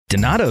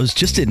Donato's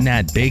just didn't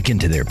add bacon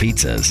to their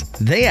pizzas.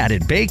 They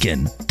added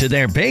bacon to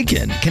their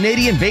bacon.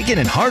 Canadian bacon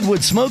and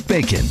hardwood smoked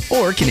bacon.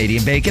 Or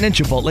Canadian bacon and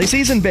Chipotle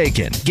seasoned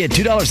bacon. Get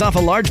 $2 off a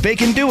large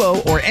bacon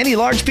duo or any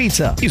large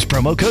pizza. Use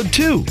promo code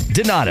 2.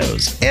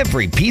 Donato's.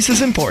 Every piece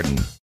is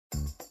important.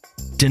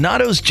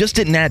 Donato's just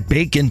didn't add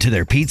bacon to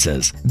their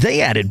pizzas.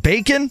 They added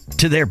bacon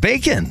to their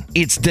bacon.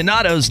 It's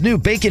Donato's new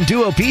Bacon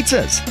Duo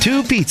pizzas.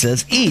 2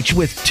 pizzas, each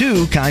with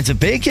 2 kinds of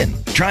bacon.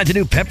 Try the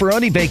new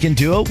Pepperoni Bacon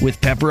Duo with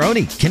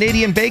pepperoni,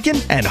 Canadian bacon,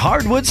 and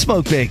hardwood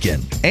smoked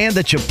bacon. And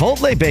the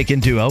Chipotle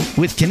Bacon Duo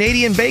with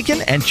Canadian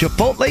bacon and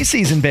Chipotle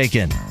seasoned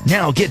bacon.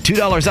 Now get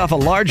 $2 off a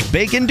large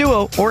Bacon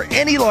Duo or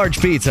any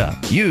large pizza.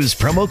 Use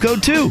promo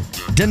code 2.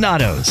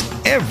 Donato's.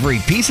 Every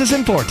piece is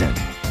important.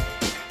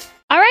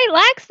 All right,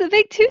 Lex, the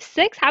big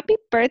 2-6, happy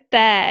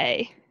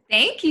birthday.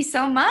 Thank you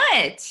so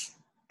much.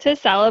 To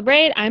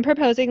celebrate, I'm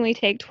proposing we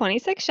take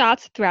 26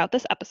 shots throughout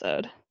this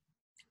episode.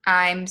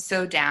 I'm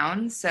so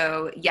down.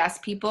 So yes,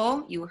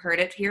 people, you heard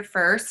it here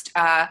first.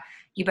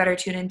 You better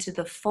tune into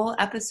the full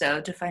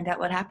episode to find out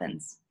what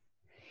happens.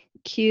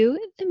 Cue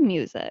the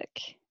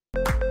music.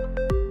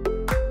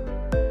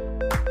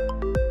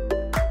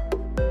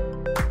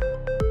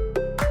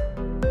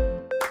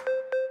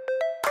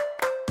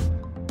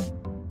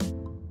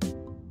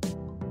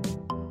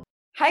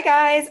 Hi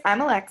guys,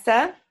 I'm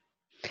Alexa.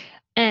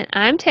 And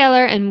I'm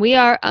Taylor, and we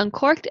are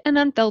Uncorked and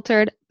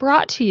Unfiltered,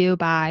 brought to you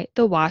by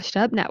the Washed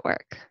Up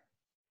Network.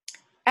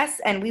 Yes,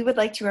 and we would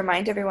like to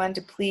remind everyone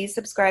to please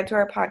subscribe to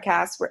our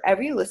podcast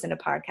wherever you listen to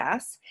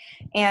podcasts,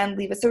 and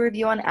leave us a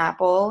review on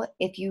Apple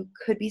if you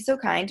could be so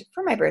kind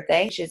for my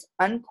birthday, which is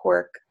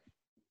Uncork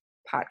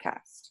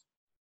Podcast.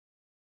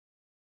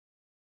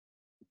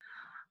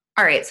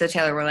 All right, so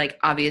Taylor, we're like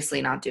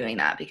obviously not doing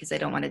that because I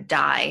don't want to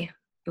die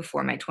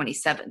before my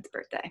 27th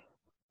birthday.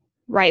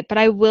 Right, but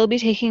I will be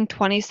taking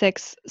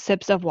 26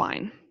 sips of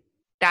wine.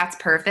 That's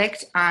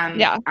perfect.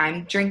 Yeah.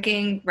 I'm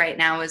drinking right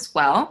now as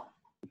well.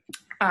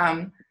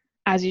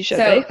 As you should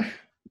be.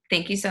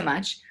 Thank you so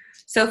much.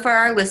 So for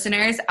our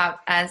listeners,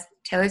 as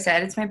Taylor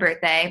said, it's my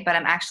birthday, but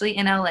I'm actually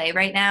in LA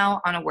right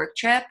now on a work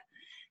trip.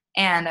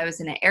 And I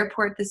was in an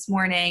airport this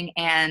morning.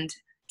 And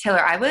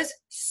Taylor, I was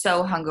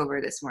so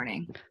hungover this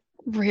morning.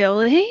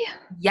 Really?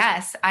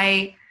 Yes.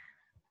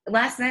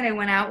 Last night I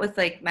went out with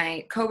like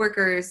my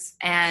coworkers,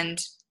 and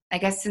I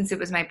guess since it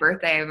was my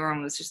birthday,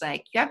 everyone was just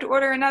like, you have to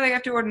order another.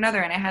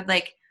 And I had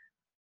like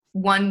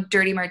 1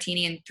 dirty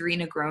martini and 3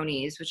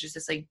 Negronis, which is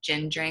this like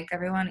gin drink,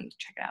 everyone. You can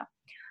check it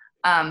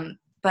out.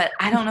 But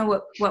I don't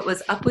know what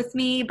was up with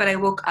me, but I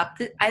woke up.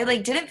 I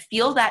like didn't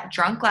feel that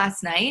drunk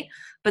last night.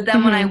 But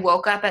then when I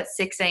woke up at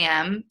 6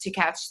 a.m. to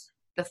catch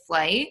the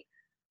flight,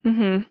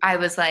 I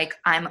was like,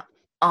 I'm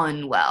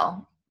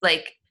unwell.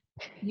 Like,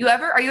 are you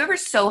ever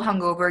so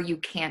hungover you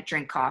can't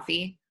drink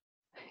coffee?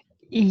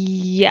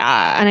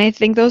 Yeah, and I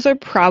think those are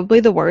probably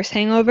the worst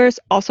hangovers.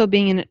 Also,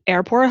 being in an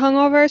airport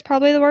hungover is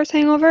probably the worst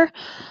hangover.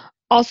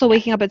 Also,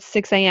 waking up at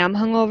 6 a.m.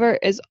 hungover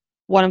is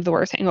one of the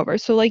worst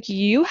hangovers. So, like,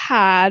 you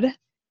had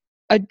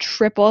a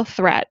triple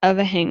threat of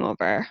a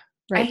hangover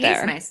right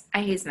there.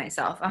 I haze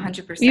myself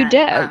 100%. You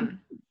did.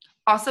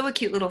 Also, a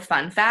cute little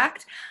fun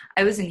fact.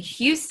 I was in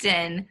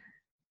Houston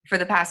for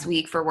the past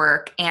week for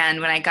work,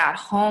 and when I got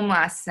home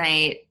last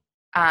night,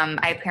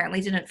 I apparently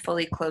didn't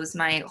fully close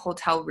my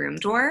hotel room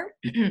door.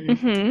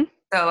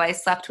 So I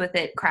slept with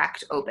it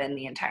cracked open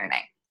the entire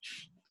night.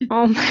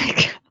 Oh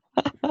my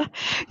God.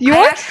 You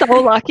are so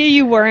lucky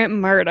you weren't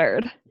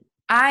murdered.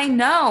 I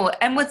know.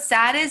 And what's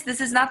sad is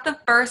this is not the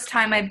first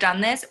time I've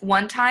done this.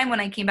 One time when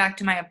I came back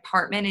to my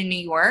apartment in New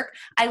York,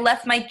 I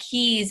left my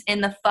keys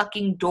in the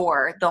fucking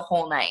door the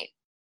whole night.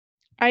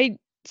 I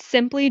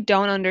simply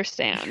don't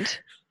understand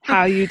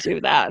how you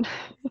do that.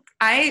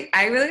 I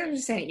really don't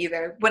understand it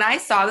either. When I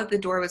saw that the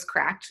door was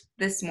cracked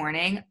this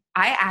morning,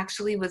 I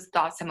actually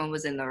thought someone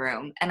was in the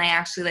room, and I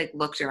actually like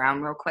looked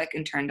around real quick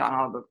and turned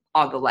on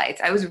all the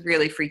lights. I was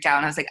really freaked out,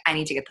 and I was like, I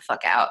need to get the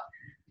fuck out.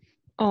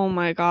 Oh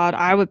my God,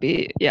 I would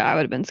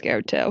have been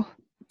scared too.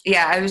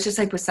 Yeah, I was just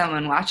like with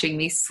someone watching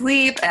me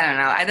sleep. I don't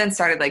know. I then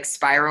started like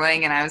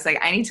spiraling, and I was like,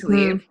 I need to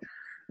leave.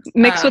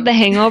 Mixed with the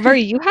hangover,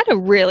 you had a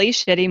really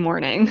shitty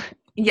morning.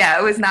 Yeah,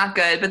 it was not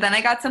good. But then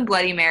I got some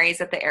Bloody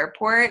Marys at the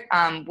airport,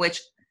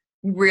 which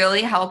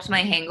really helped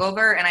my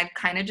hangover, and I've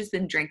kind of just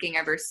been drinking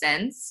ever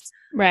since.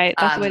 Right,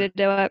 that's the way to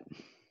do it.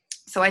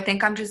 So I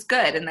think I'm just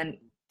good, and then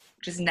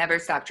just never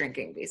stop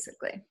drinking,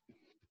 basically.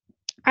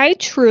 I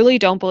truly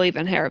don't believe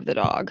in hair of the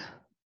dog.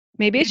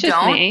 Maybe it's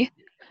just me.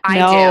 I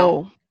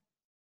do.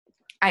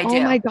 I do.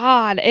 Oh my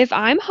God, if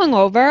I'm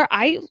hungover,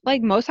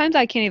 most times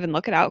I can't even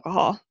look at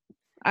alcohol.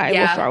 I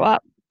will throw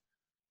up.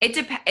 It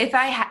depends. If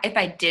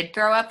I did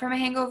throw up from a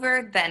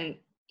hangover, then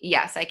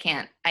yes, I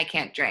can't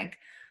drink.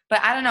 But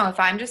I don't know, if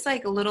I'm just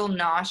like a little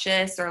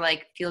nauseous or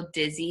like feel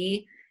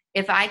dizzy,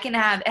 if I can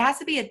have, it has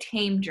to be a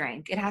tame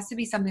drink. It has to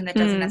be something that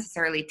doesn't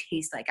necessarily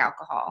taste like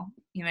alcohol.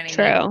 You know what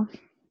I mean?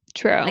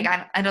 True.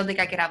 Like I don't think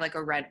I could have like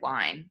a red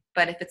wine,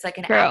 but if it's like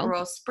an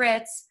Aperol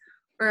Spritz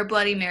or a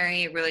Bloody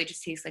Mary, it really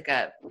just tastes like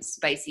a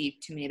spicy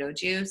tomato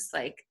juice.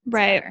 Like,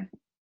 right.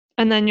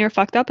 And then you're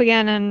fucked up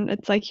again, and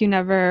it's like you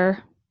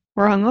never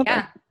were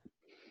hungover.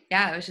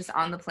 Yeah, I was just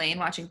on the plane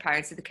watching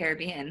Pirates of the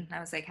Caribbean. I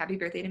was like, happy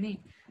birthday to me.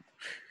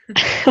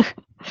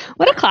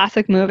 What a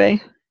classic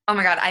movie. Oh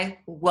my God, I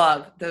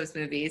love those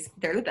movies.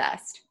 They're the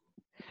best.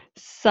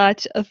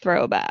 Such a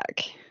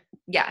throwback.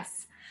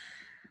 Yes.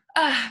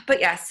 But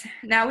yes,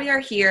 now we are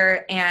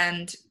here,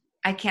 and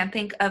I can't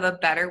think of a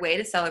better way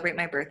to celebrate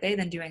my birthday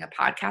than doing a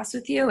podcast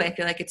with you. I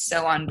feel like it's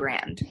so on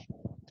brand.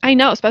 I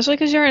know, especially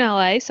because you're in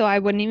LA, so I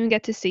wouldn't even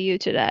get to see you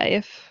today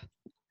if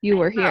you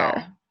were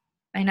here.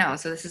 I know.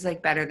 So this is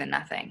like better than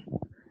nothing.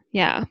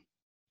 Yeah.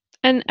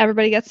 And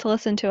everybody gets to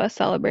listen to us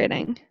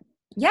celebrating.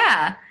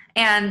 Yeah.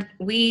 And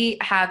we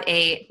have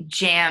a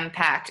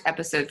jam-packed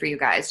episode for you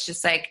guys.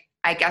 Just like,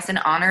 I guess in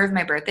honor of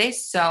my birthday,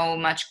 so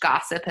much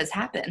gossip has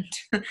happened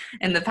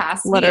in the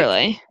past week.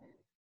 Literally.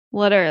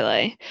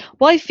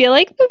 Well, I feel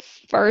like the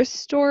first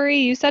story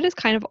you said is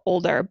kind of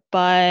older,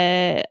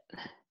 but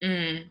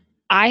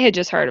I had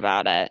just heard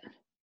about it.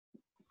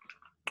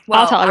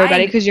 Well, I'll tell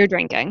everybody because you're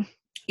drinking.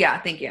 Yeah,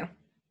 thank you.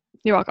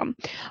 You're welcome.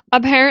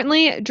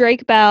 Apparently,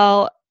 Drake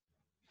Bell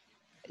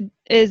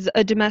is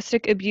a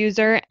domestic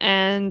abuser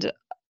and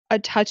a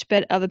touch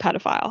bit of a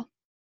pedophile.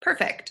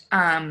 Perfect.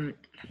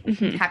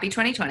 Happy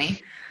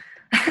 2020.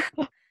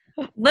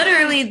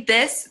 Literally,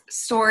 this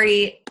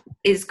story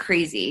is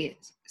crazy.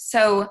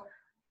 So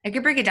I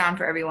could break it down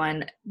for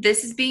everyone.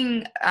 This is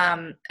being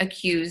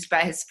accused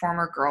by his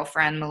former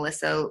girlfriend,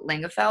 Melissa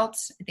Langefeld.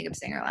 I think I'm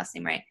saying her last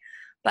name right.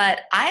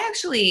 But I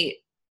actually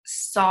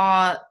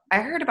I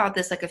heard about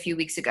this like a few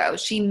weeks ago.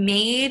 She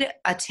made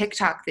a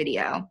TikTok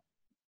video,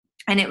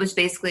 and it was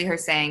basically her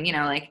saying, you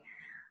know, like,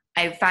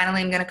 I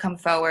finally am going to come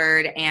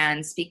forward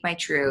and speak my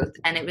truth.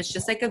 And it was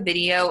just like a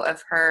video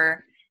of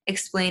her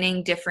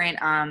explaining different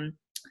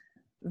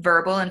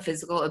verbal and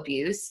physical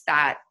abuse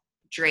that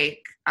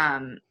Drake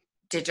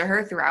did to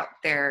her throughout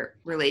their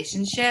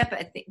relationship.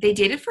 I think they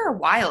dated for a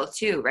while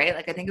too, right?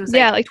 Like I think it was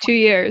like 2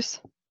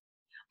 years.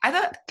 I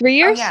thought 3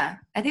 years. Oh, yeah,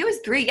 I think it was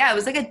 3. Yeah, it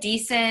was like a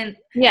decent.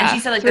 Yeah, and she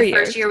said like the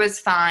first year was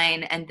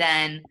fine, and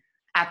then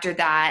after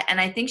that,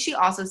 and I think she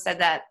also said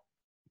that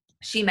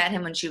she met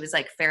him when she was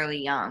like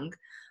fairly young.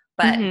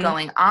 But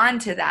going on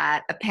to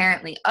that,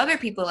 apparently other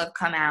people have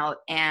come out,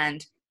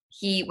 and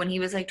when he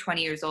was like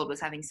 20 years old,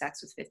 was having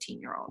sex with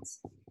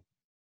 15-year-olds.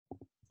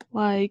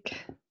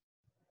 Like,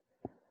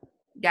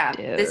 yeah,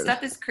 dude. This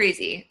stuff is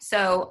crazy.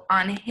 So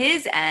on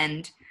his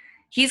end,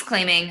 he's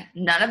claiming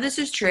none of this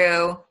is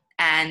true,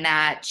 and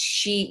that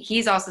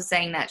he's also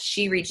saying that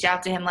she reached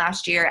out to him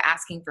last year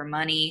asking for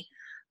money,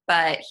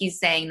 but he's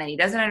saying that he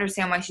doesn't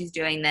understand why she's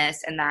doing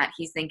this, and that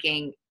he's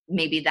thinking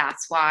maybe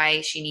that's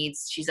why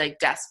she's like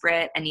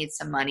desperate and needs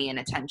some money and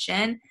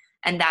attention.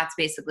 And that's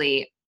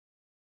basically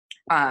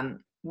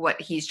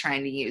what he's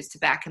trying to use to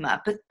back him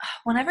up. But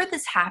whenever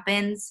this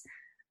happens,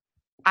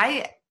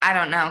 I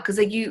don't know. Cause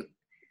like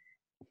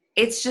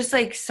it's just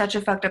like such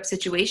a fucked up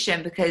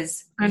situation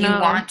because you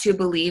want to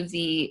believe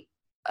the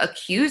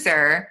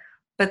accuser,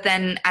 but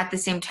then at the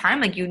same time,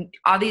 like you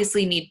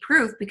obviously need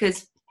proof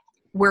because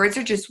words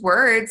are just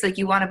words. Like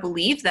you want to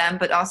believe them,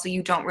 but also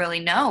you don't really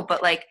know.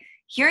 But like,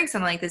 hearing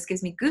something like this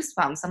gives me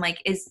goosebumps. I'm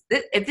like,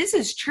 if this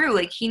is true,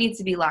 like he needs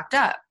to be locked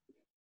up.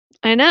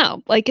 I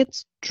know. Like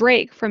it's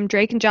Drake from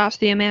Drake and Josh,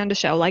 the Amanda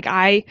Show. Like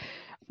I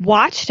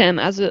watched him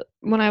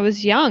when I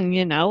was young,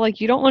 you know,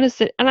 like you don't want to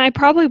sit, and I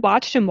probably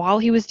watched him while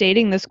he was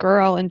dating this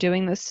girl and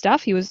doing this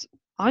stuff. He was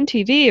on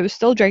TV. It was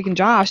still Drake and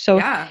Josh. So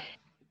yeah.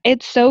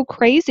 It's so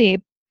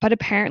crazy. But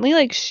apparently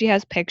like she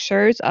has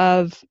pictures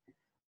of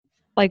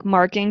like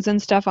markings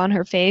and stuff on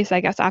her face,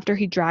 I guess after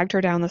he dragged her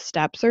down the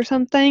steps or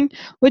something,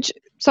 which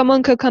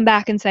someone could come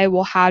back and say,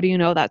 well, how do you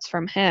know that's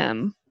from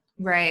him?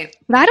 Right.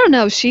 But I don't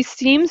know. She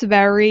seems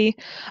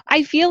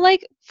I feel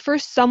like for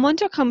someone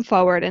to come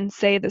forward and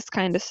say this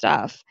kind of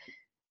stuff,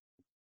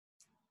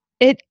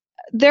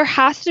 there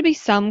has to be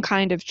some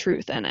kind of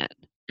truth in it.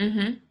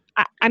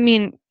 I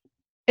mean,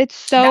 it's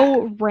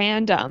so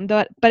random,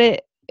 but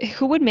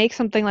who would make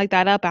something like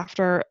that up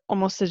after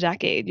almost a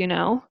decade, you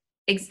know?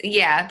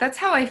 Yeah, that's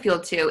how I feel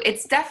too.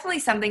 It's definitely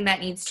something that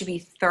needs to be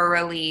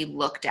thoroughly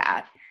looked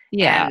at.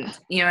 Yeah. And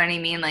you know what I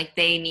mean? Like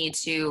they need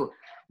to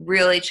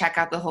really check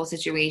out the whole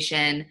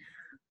situation.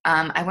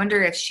 I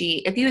wonder if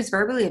he was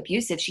verbally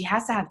abusive, she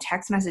has to have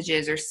text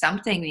messages or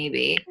something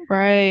maybe.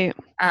 Right.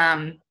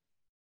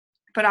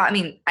 But I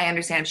mean, I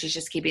understand if she's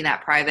just keeping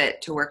that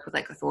private to work with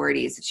like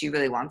authorities if she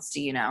really wants to,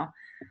 you know.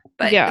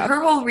 But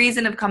her whole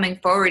reason of coming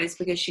forward is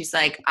because she's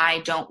like, I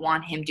don't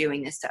want him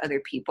doing this to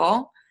other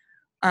people.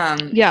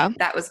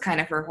 That was kind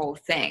of her whole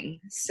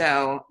thing.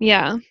 So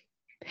yeah.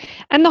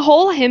 And the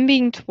whole him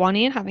being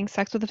 20 and having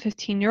sex with a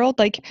 15-year-old,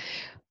 like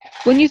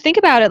when you think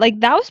about it, like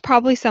that was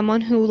probably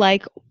someone who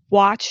like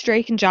watched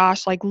Drake and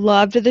Josh, like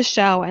loved the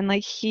show, and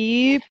like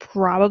he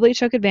probably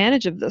took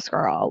advantage of this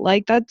girl.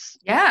 Like that's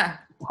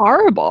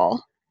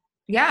horrible.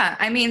 Yeah.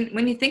 I mean,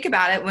 when you think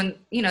about it, when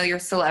you know you're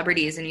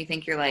celebrities and you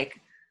think you're like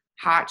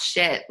hot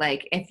shit,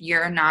 like if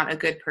you're not a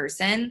good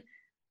person,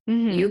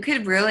 you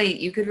could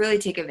really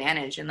take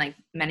advantage in like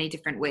many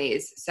different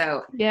ways.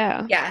 So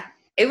yeah,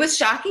 It was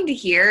shocking to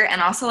hear,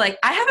 and also like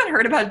I haven't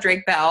heard about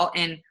Drake Bell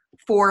in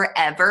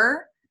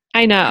forever.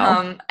 I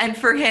know. And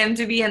for him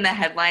to be in the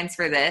headlines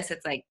for this,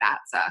 it's like that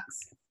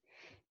sucks.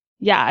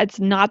 Yeah, it's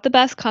not the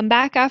best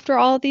comeback after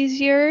all these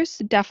years.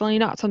 Definitely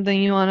not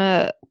something you want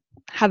to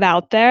have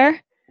out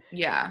there.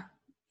 Yeah.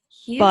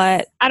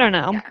 But I don't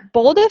know. Yeah,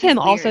 Bold of him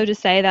weird. also to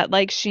say that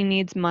like she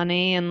needs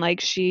money and like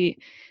she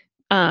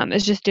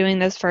is just doing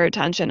this for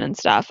attention and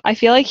stuff. I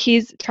feel like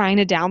he's trying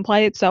to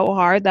downplay it so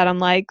hard that I'm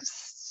like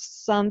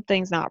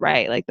something's not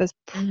right. Like this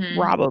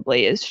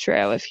probably is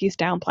true if he's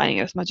downplaying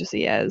it as much as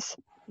he is.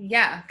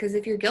 Yeah, because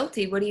if you're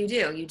guilty, what do?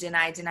 You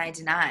deny, deny,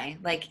 deny.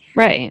 Like,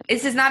 right.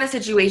 This is not a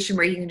situation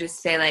where you can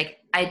just say,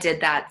 like, I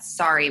did that.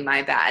 Sorry,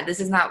 my bad. This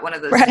is not one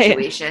of those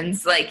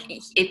situations. Like,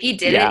 if he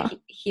did it,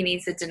 he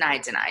needs to deny,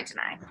 deny,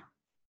 deny.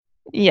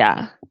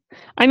 Yeah.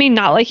 I mean,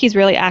 not like he's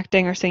really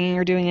acting or singing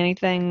or doing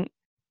anything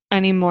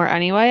anymore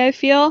anyway, I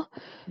feel.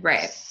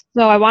 Right.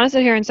 So I want to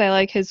sit here and say,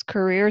 like, his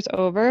career's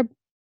over,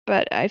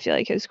 but I feel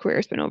like his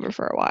career's been over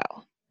for a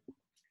while.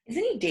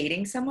 Isn't he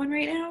dating someone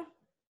right now?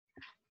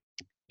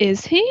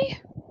 Is he?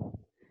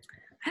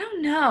 I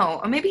don't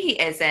know. Or maybe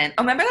he isn't.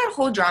 Oh, remember that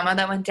whole drama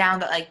that went down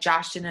that like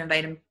Josh didn't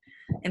invite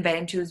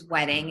him to his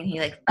wedding, and he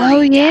like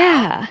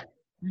yeah.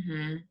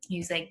 He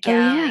was like,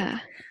 yeah.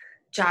 Like,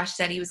 Josh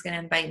said he was going to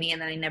invite me,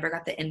 and then I never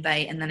got the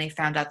invite, and then I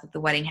found out that the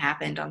wedding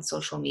happened on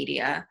social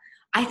media.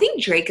 I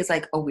think Drake is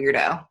like a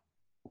weirdo.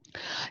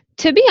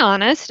 To be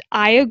honest,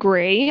 I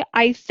agree.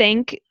 I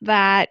think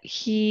that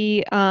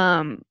he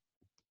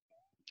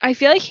I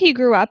feel like he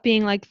grew up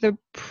being like the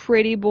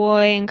pretty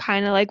boy and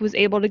kind of like was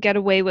able to get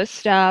away with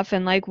stuff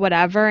and like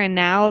whatever, and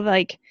now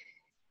like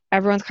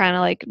everyone's kind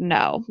of like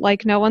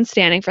no one's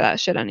standing for that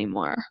shit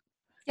anymore.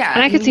 Yeah,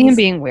 and I could see him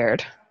being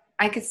weird.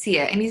 I could see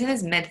it, and he's in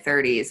his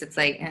mid-30s. It's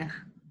like,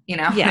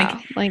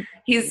 yeah, like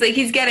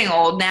he's getting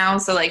old now,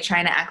 so like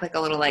trying to act like a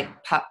little like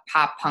pop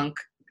punk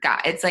guy,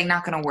 it's like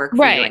not gonna work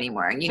for you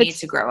anymore. You need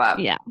to grow up.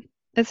 Yeah,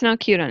 it's not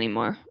cute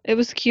anymore. It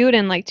was cute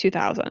in like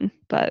 2000,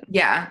 but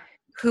yeah.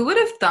 Who would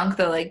have thunk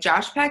though? Like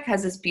Josh Peck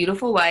has this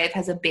beautiful wife,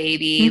 has a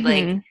baby,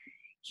 like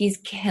he's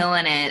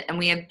killing it, and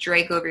we have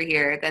Drake over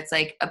here that's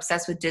like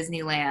obsessed with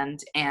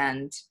Disneyland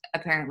and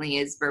apparently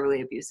is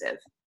verbally abusive.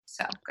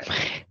 So good.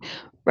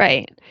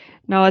 Right.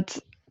 No, it's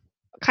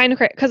kind of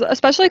crazy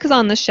especially because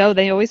on the show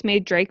they always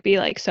made Drake be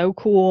like so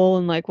cool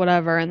and like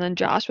whatever, and then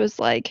Josh was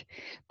like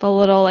the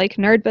little like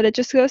nerd, but it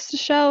just goes to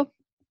show.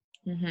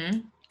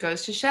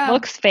 Goes to show.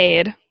 Looks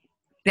fade.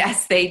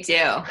 Yes, they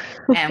do.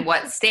 And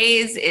what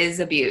stays is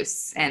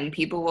abuse, and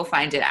people will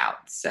find it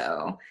out.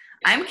 So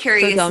I'm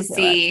curious to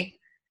see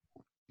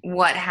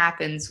what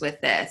happens with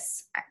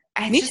this.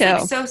 It's just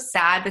like so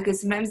sad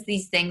because sometimes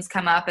these things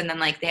come up and then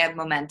like they have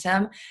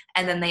momentum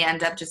and then they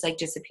end up just like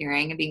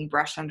disappearing and being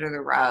brushed under the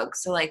rug.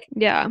 So like,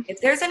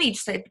 if there's any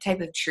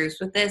type of truth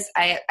with this,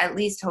 I at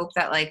least hope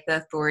that like the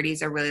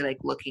authorities are really like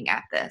looking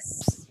at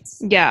this.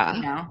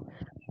 Yeah.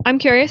 I'm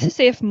curious to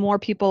see if more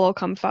people will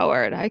come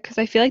forward because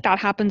I feel like that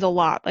happens a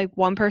lot. Like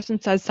one person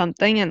says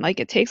something and like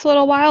it takes a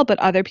little while, but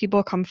other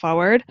people come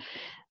forward.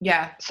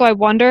 Yeah. So I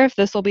wonder if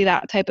this will be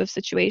that type of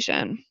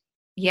situation.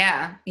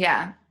 Yeah.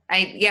 Yeah.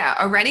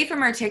 Already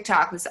from her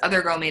TikTok, this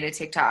other girl made a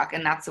TikTok,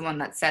 and that's the one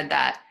that said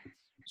that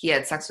he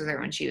had sex with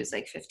her when she was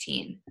like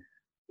 15.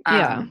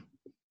 And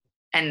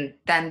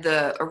then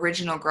the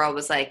original girl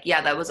was like,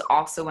 yeah, that was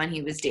also when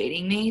he was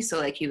dating me. So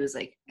like he was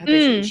like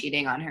habitually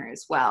cheating on her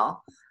as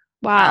well.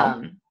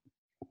 Wow.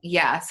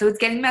 Yeah, so it's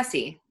getting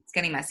messy.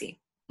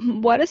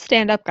 What a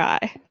stand-up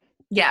guy.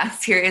 Yeah,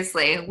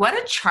 seriously. What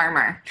a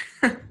charmer.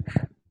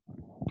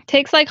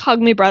 Takes like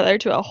Hug Me Brother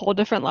to a whole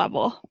different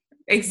level.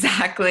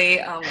 Exactly.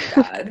 Oh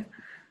my God.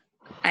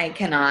 I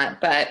cannot.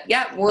 But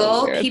yeah,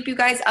 we'll keep you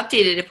guys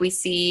updated if we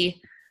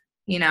see,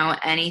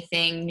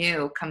 anything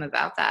new come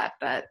about that.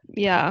 But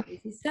yeah.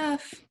 Crazy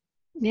stuff.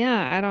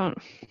 Yeah,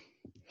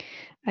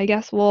 I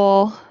guess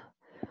we'll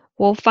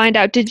find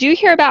out. Did you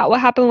hear about what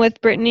happened with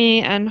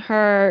Britney and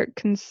her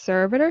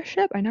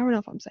conservatorship? I never know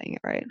if I'm saying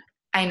it right.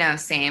 I know,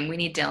 same. We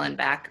need Dylan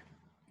back.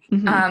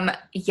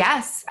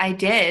 Yes, I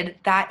did.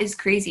 That is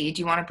crazy.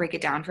 Do you want to break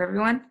it down for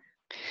everyone?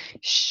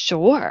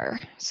 Sure.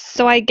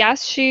 So I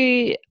guess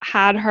she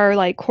had her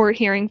like court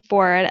hearing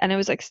for it, and it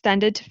was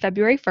extended to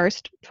February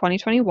 1st,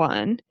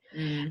 2021.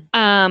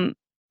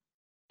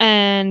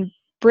 And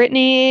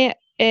Britney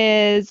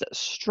is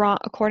strong,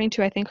 according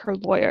to I think her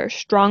lawyer,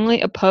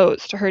 strongly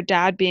opposed to her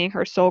dad being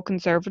her sole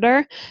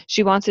conservator.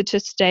 She wants it to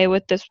stay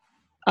with this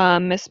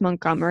Miss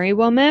Montgomery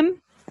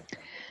woman.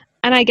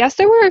 And I guess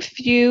there were a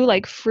few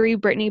like Free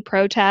Britney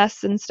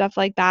protests and stuff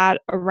like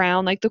that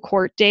around like the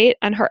court date.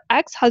 And her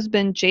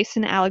ex-husband,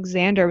 Jason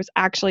Alexander, was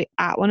actually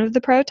at one of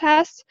the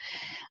protests.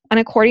 And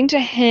according to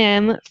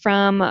him,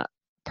 from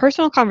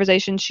personal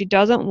conversations, she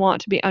doesn't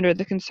want to be under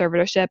the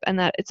conservatorship and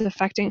that it's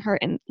affecting her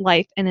in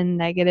life in a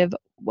negative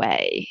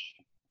way.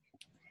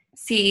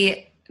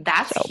 See,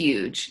 that's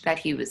huge that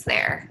he was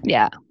there.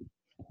 Yeah.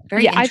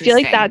 Very interesting. I feel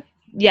like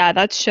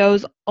that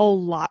shows a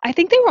lot. I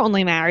think they were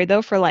only married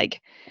though for like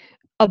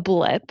a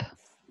blip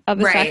of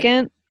a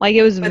second. Like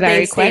it was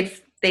very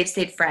quick. They've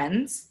stayed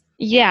friends.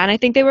 Yeah, and I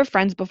think they were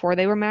friends before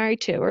they were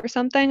married too, or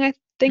something. I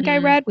think I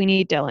Mhm. read. We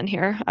need Dylan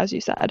here, as you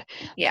said.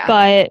 Yeah.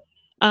 But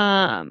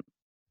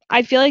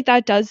I feel like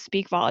that does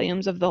speak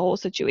volumes of the whole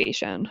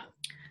situation.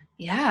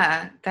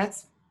 Yeah,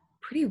 that's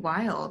pretty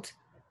wild.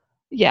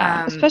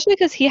 Yeah, Um, especially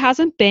because he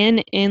hasn't been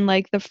in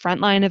like the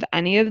front line of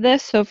any of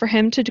this. So for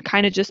him to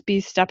kind of just be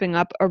stepping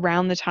up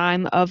around the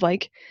time of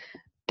like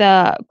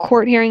the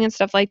court hearing and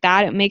stuff like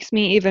that, it makes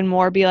me even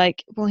more be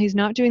like, well, he's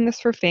not doing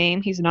this for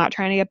fame. He's not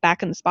trying to get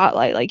back in the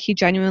spotlight. Like he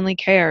genuinely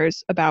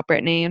cares about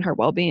Brittany and her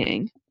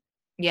well-being.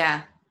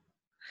 yeah. So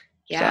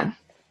Yeah.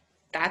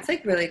 That's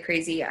like really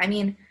crazy. I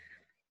mean,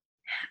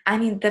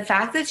 the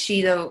fact that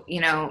she though,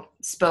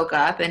 spoke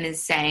up and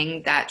is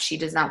saying that she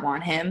does not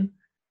want him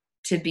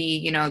to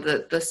be,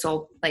 the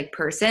sole like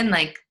person,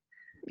 like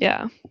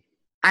yeah,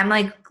 I'm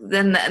like,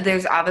 then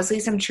there's obviously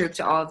some truth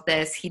to all of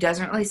this. He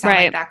doesn't really sound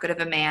like right. that good of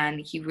a man.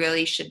 He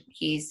really should,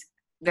 he's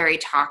very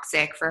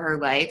toxic for her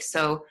life.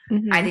 So I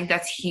Hmm. think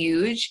that's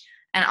huge.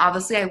 And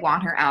obviously, I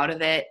want her out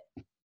of it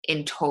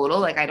in total.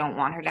 Like, I don't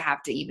want her to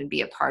have to even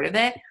be a part of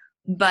it.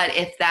 But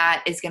if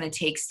that is going to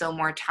take still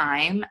more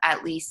time,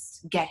 at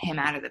least get him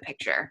out of the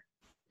picture.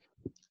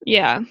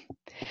 Yeah,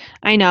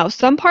 I know.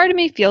 Some part of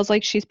me feels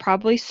like she's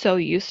probably so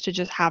used to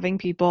just having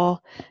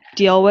people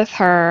deal with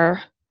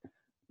her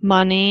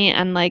money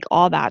and like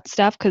all that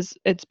stuff because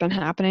it's been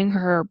happening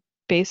her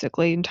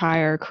basically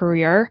entire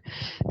career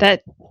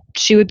that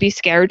she would be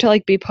scared to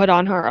like be put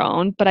on her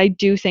own. But I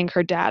do think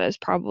her dad is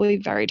probably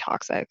very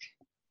toxic.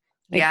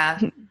 Like, Yeah,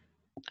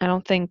 I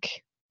don't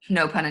think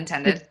no pun it's,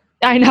 intended.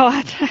 I know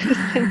that's what I was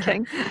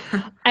thinking.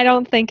 I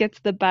don't think it's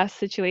the best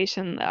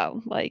situation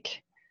though.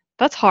 Like,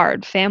 that's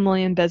hard.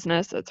 Family and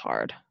business, it's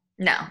hard.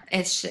 No,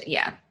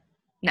 yeah.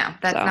 No,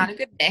 that's So, not a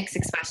good mix,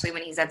 especially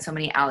when he's had so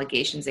many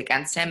allegations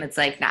against him. It's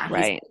like, nah, he's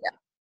right.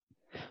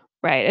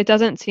 Right. It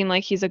doesn't seem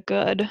like he's a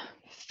good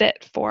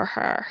fit for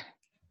her.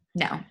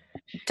 no, And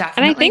I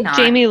definitely think not.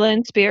 Jamie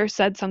Lynn Spears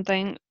said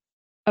something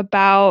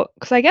about,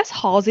 because I guess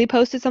Halsey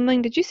posted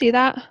something. Did you see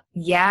that?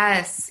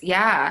 Yes,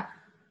 yeah.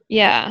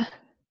 Yeah.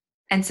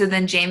 And so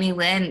then Jamie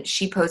Lynn,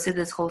 she posted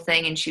this whole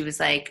thing and she was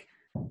like,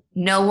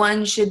 no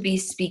one should be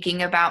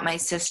speaking about my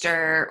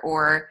sister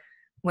or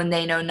when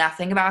they know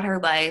nothing about her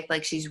life.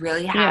 Like, she's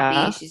really happy,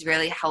 Yeah. she's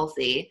really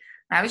healthy.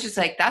 And I was just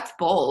like, that's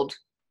bold.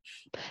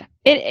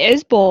 It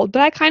is bold,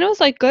 but I kind of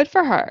was like, good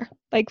for her.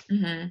 Like,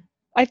 Hmm.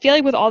 I feel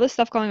like with all this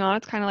stuff going on,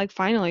 it's kind of like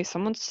finally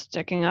someone's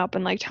sticking up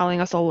and like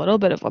telling us a little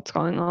bit of what's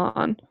going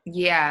on.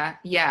 Yeah,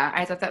 yeah.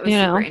 I thought that was You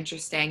super know?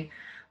 interesting.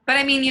 But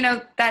I mean,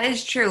 that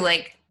is true.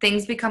 Like,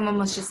 things become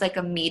almost just like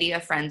a media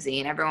frenzy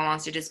and everyone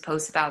wants to just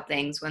post about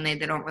things when they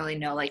don't really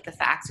know like the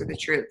facts or the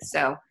truth.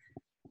 So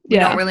we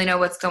don't Yeah. really know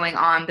what's going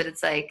on, but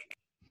it's like,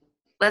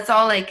 let's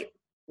all like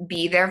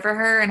be there for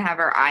her and have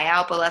our eye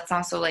out, but let's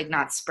also like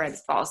not spread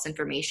false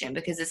information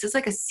because this is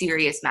like a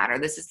serious matter.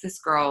 This is this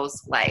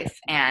girl's life.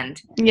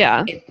 And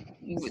Yeah.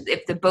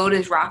 if the boat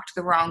is rocked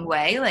the wrong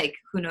way, like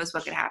who knows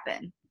what could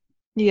happen.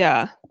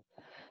 Yeah.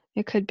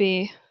 It could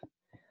be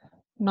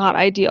not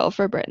ideal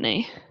for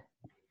Brittany.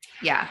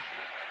 Yeah.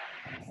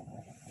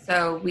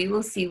 So we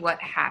will see what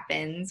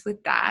happens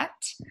with that.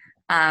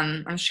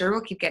 I'm sure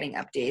we'll keep getting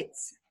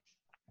updates.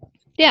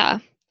 Yeah.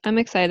 I'm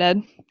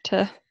excited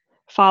to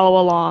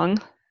follow along.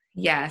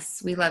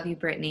 Yes, we love you,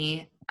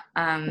 Brittany.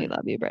 We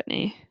love you,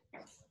 Brittany.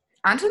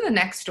 On to the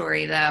next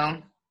story,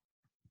 though.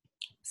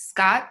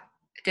 Scott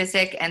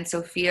Disick and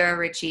Sophia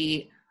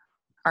Richie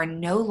are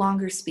no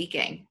longer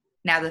speaking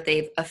now that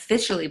they've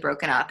officially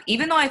broken up,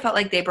 even though I felt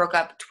like they broke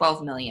up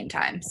 12 million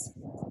times.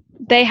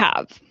 They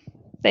have.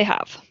 They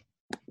have.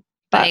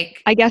 But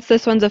Like, I guess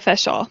this one's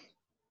official.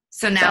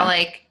 so now,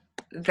 like,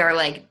 they're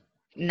like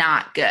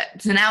not good.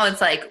 So now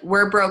it's like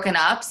we're broken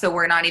up, so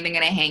we're not even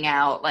going to hang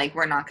out. Like,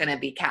 we're not going to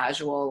be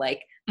casual.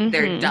 Like,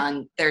 they're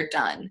done. They're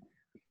done.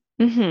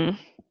 Mm-hmm.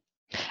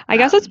 I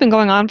guess it's been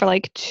going on for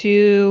like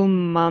 2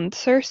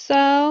 months or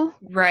so.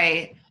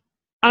 Right.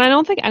 And I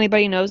don't think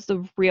anybody knows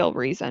the real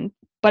reason,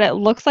 but it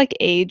looks like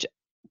age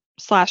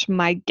 /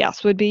 my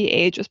guess would be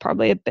age was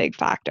probably a big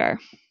factor.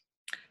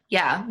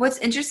 Yeah. What's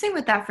interesting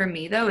with that for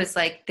me, though, is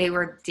like they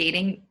were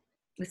dating.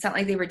 It's not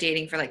like they were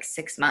dating for like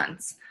 6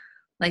 months.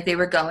 Like they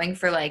were going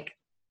for like,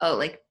 oh,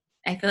 like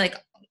I feel like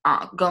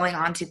going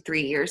on to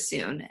 3 years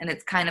soon. And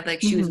it's kind of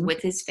like she was Mm-hmm.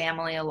 with his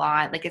family a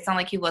lot. Like it's not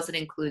like he wasn't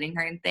including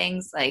her in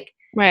things. Like,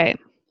 Right.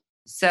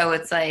 so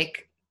it's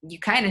like you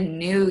kind of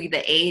knew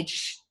the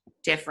age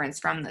difference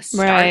from the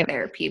start Right.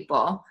 there,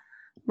 people.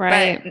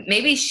 Right. But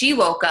maybe she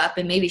woke up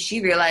and maybe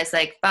she realized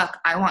like, fuck,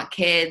 I want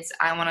kids.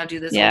 I want to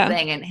do this whole Yeah.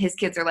 thing. And his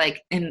kids are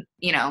like in,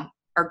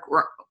 are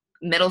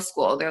middle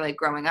school. They're like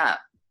growing up.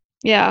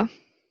 Yeah.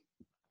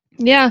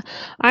 Yeah.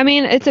 I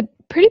mean, it's a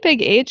pretty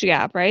big age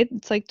gap, right?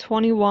 It's like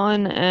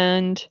 21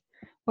 and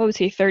what was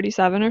he,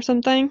 37 or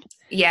something?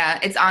 Yeah.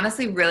 It's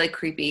honestly really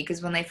creepy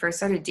because when they first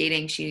started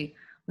dating, she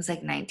was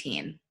like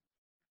 19.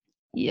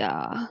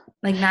 Yeah.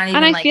 Like not And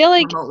even I like feel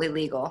like, remotely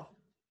legal.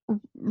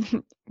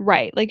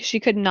 right, like she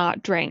could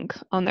not drink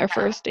on their Yeah.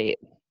 first date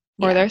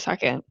or Yeah. their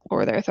second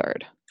or their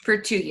third, For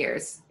 2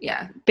 years.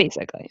 Yeah.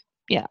 basically.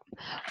 Yeah.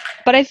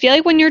 But I feel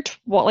like when you're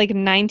like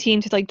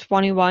 19 to like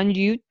 21,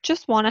 you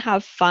just want to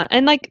have fun.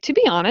 And like, to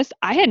be honest,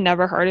 I had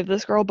never heard of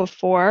this girl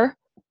before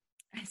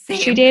she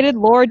Same. dated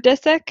Lord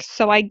Disick.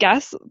 So I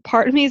guess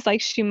part of me is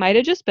like, she might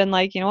have just been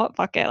like, you know what,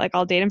 fuck it. Like,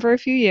 I'll date him for a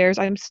few years.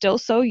 I'm still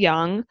so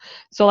young.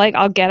 So like,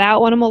 I'll get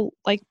out when I'm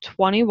like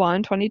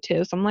 21,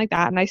 22, something like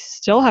that. And I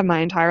still have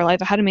my entire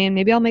life ahead of me. And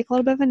maybe I'll make a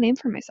little bit of a name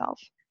for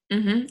myself.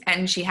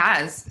 And she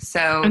has.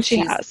 So And she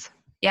has.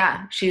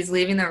 yeah, she's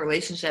leaving the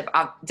relationship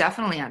up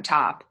definitely on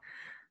top.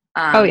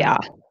 Oh, yeah.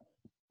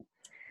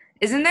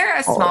 Isn't there a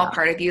Oh, small yeah.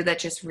 part of you that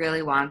just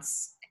really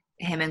wants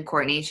him and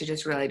Courtney to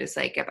just really just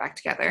like get back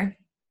together?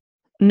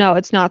 No,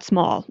 it's not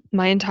small.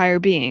 My entire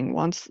being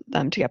wants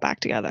them to get back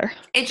together.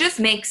 It just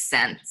makes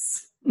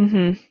sense.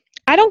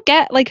 I don't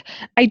get, like,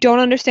 I don't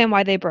understand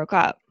why they broke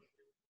up,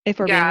 if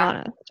we're being Yeah.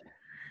 honest.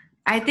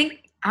 I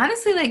think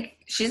honestly, like,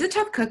 she's a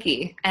tough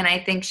cookie, and I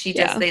think she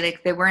just Yeah.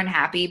 they weren't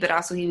happy, but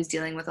also he was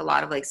dealing with a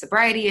lot of like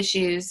sobriety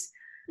issues,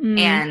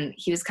 and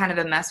he was kind of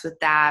a mess with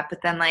that.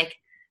 But then like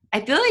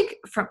I feel like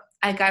from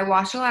like I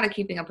watched a lot of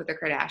Keeping Up with the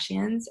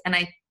Kardashians, and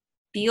I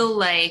feel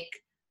like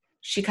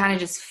she kind of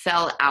just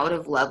fell out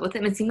of love with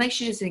him. It seemed like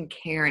she just didn't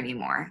care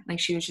anymore. Like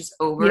she was just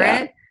over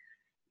Yeah. it.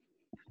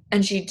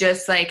 And she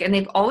just like, and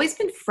they've always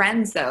been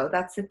friends though.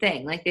 That's the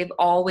thing. Like they've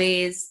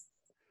always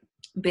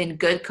been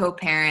good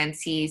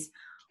co-parents. He's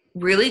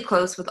really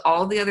close with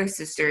all the other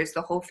sisters,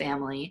 the whole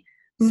family.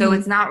 So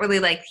it's not really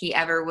like he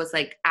ever was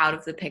like out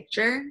of the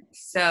picture.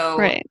 So,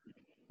 Right.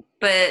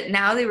 but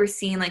now they were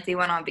seeing like they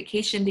went on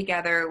vacation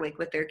together, like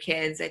with their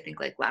kids, I think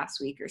like last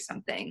week or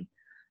something.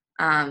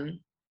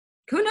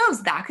 Who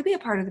knows? That could be a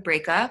part of the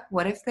breakup.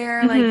 What if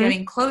they're like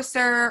getting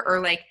closer,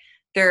 or like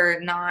they're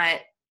not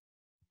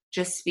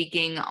just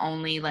speaking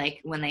only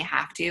like when they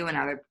have to, and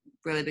now they're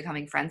really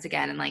becoming friends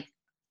again? And like,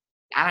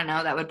 I don't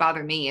know, that would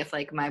bother me if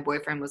like my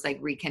boyfriend was like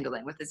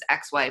rekindling with his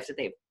ex-wife that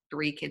they have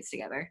 3 kids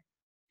together.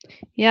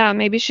 Yeah,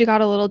 maybe she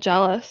got a little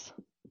jealous.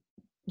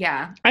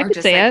 Yeah. I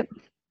could say it.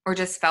 Or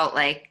just felt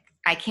like,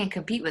 I can't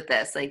compete with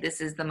this. Like,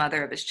 this is the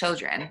mother of his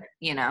children,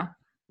 you know?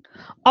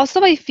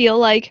 Also, I feel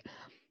like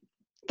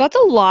that's a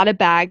lot of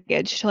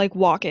baggage to like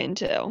walk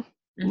into.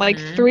 Like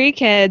 3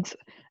 kids,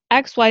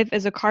 ex-wife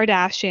is a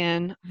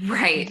Kardashian,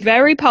 Right.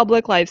 very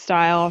public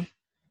lifestyle.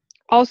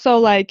 Also,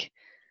 like,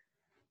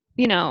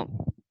 you know,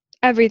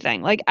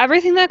 everything. Like,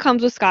 everything that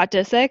comes with Scott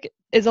Disick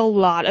is a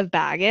lot of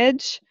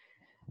baggage.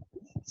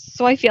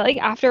 So I feel like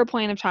after a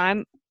point of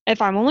time,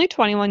 if I'm only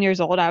 21 years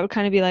old, I would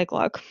kind of be like,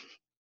 look,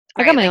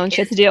 I got my own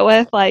shit to deal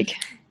with. Like,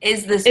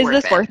 is this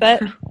worth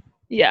it?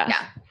 Yeah.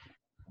 Yeah.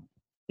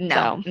 No.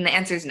 So, and the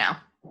answer is no.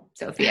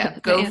 Sophia,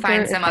 go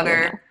find some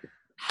other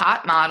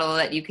hot model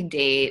that you can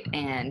date,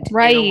 and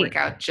it'll work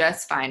out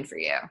just fine for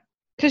you.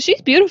 Because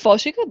she's beautiful.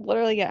 She could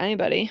literally get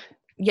anybody.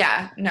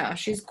 Yeah. No,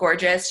 she's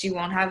gorgeous. She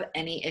won't have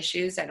any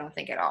issues, I don't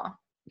think, at all.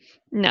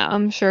 No,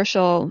 I'm sure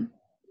she'll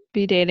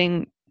be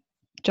dating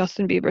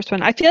Justin Bieber's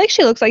twin. I feel like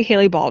she looks like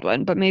Hailey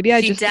Baldwin, but maybe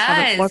I just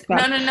haven't looked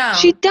up. No.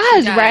 She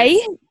does, right?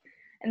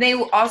 And they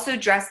also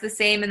dress the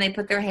same, and they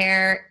put their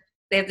hair,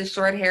 they have the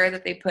short hair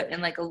that they put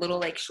in like a little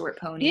like short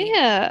pony.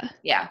 Yeah.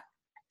 Yeah,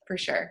 for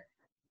sure.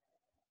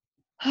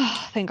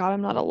 Thank God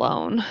I'm not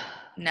alone.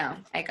 No,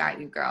 I got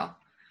you, girl.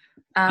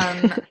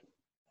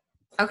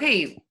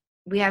 Okay,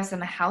 we have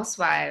some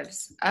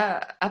Housewives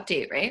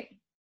update, right?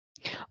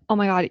 Oh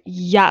my God,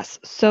 yes.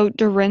 So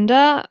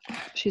Dorinda,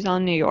 she's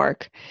on New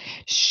York.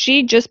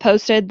 She just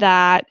posted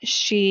that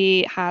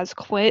she has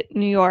quit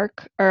New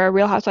York, or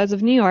Real Housewives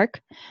of New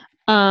York.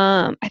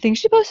 I think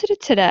she posted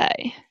it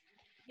today.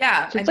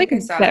 Yeah, so it's I think like I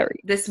saw it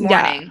this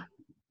morning.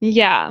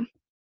 Yeah.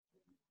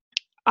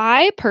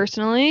 I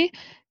personally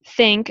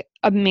think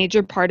a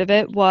major part of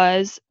it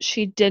was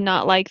she did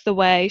not like the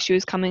way she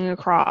was coming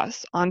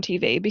across on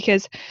TV,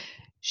 because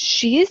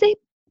she is a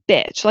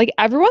bitch. Like,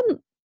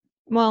 everyone,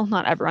 well,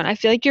 not everyone. I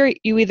feel like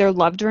you either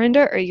love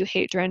Dorinda or you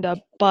hate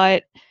Dorinda,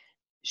 but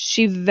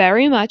she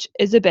very much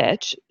is a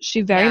bitch.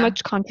 She very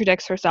much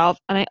contradicts herself,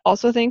 and I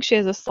also think she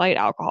has a slight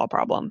alcohol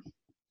problem.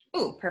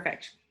 Ooh,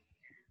 perfect.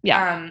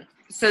 Yeah.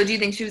 So do you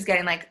think she was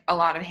getting like a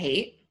lot of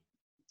hate?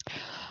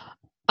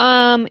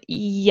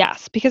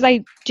 Yes, because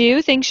I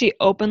do think she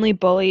openly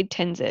bullied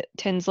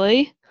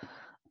Tinsley.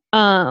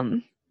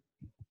 Because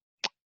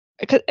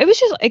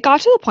it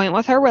got to the point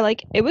with her where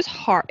like it's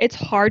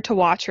hard to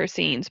watch her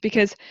scenes,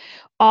 because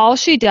all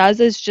she does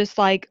is just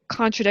like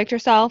contradict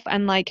herself,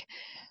 and like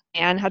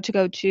Anne had to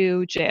go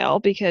to jail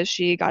because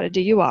she got a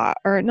DUI,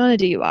 or not a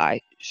DUI.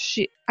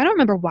 I don't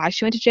remember why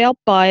she went to jail,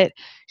 but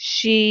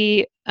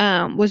she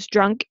was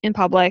drunk in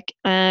public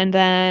and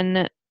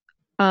then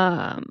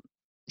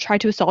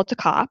tried to assault a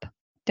cop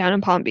down in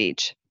Palm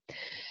Beach.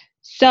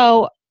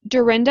 So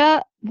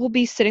Dorinda will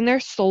be sitting there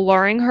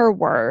slurring her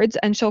words,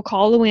 and she'll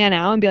call Luann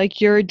out and be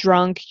like, you're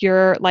drunk,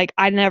 you're like,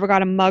 I never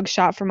got a mug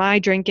shot for my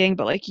drinking,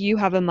 but like, you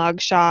have a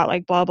mug shot,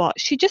 like, blah blah.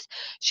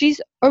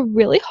 She's a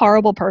really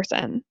horrible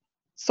person.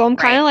 So I'm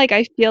kind of like,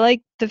 I feel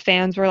like the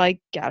fans were like,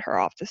 get her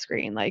off the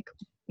screen, like,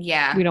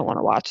 yeah, we don't want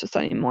to watch this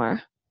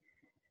anymore.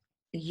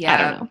 Yeah, I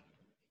don't know.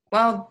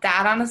 Well,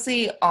 that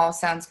honestly all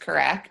sounds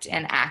correct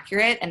and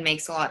accurate and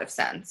makes a lot of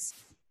sense.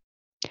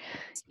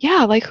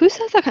 Yeah, like who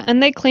says that?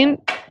 And they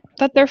claim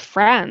that they're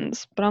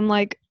friends, but I'm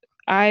like,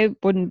 I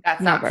wouldn't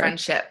That's not never.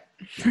 friendship.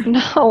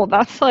 No,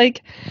 that's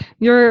like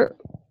you're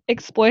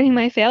exploiting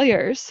my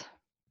failures.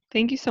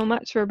 Thank you so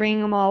much for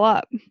bringing them all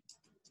up.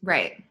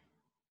 Right.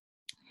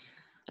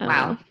 I don't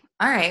Wow. know.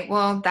 All right.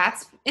 Well,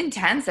 that's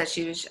intense that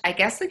I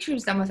guess like she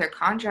was done with her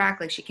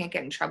contract. Like she can't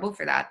get in trouble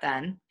for that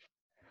then.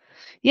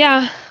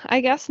 Yeah,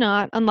 I guess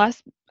not,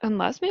 unless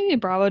maybe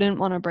Bravo didn't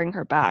want to bring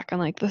her back and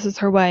like this is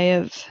her way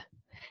of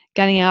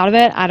getting out of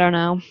it. I don't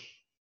know.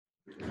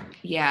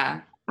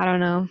 Yeah. I don't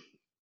know.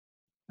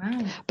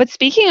 Wow. But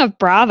speaking of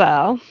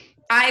Bravo,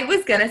 I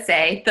was going to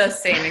say the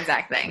same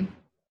exact thing.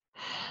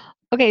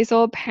 okay,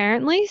 so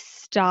apparently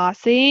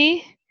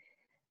Stassi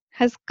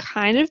has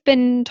kind of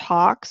been in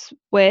talks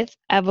with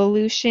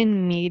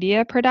Evolution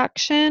Media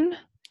Production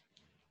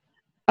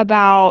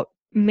about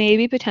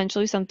maybe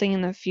potentially something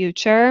in the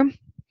future.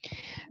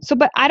 So,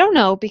 but I don't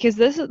know because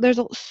there's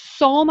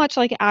so much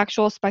like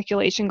actual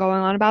speculation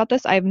going on about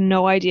this. I have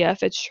no idea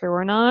if it's true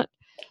or not.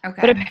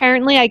 But Okay.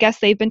 apparently, I guess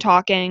they've been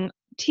talking.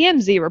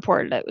 TMZ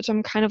reported it, which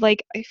I'm kind of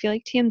like, I feel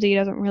like TMZ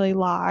doesn't really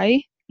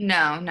lie.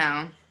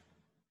 No.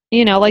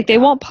 You know, like they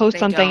don't. won't post They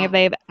something if don't.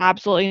 they have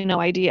absolutely no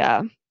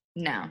idea.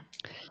 No.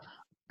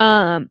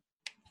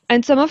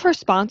 And some of her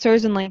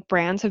sponsors and like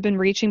brands have been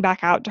reaching back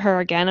out to her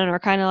again and are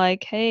kind of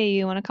like, hey,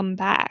 you want to come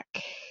back?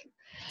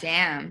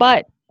 Damn.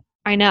 But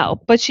I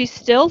know, but she's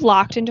still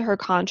locked into her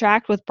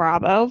contract with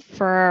Bravo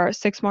for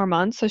 6 more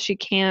months, so she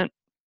can't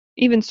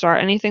even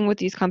start anything with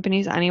these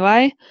companies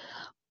anyway.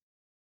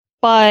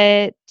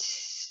 But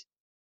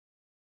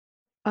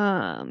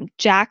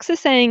Jax is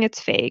saying it's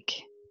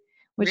fake,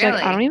 which like I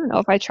don't Really? even know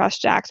if I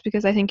trust Jax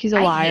because I think he's a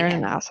I liar hate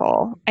and an him.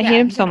 asshole. I hate Yeah,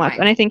 him he's so much,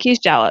 and annoying. I think he's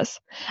jealous.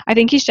 I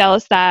think he's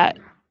jealous that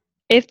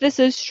if this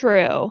is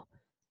true,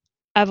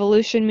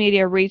 Evolution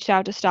Media reached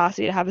out to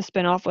Stassi to have a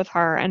spinoff with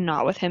her and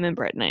not with him and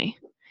Brittany.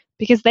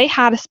 Because they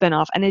had a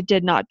spinoff and it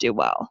did not do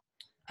well.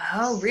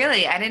 Oh,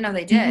 really? I didn't know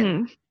they did.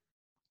 Mm-hmm.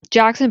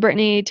 Jax and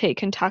Brittany Take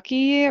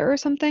Kentucky or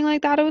something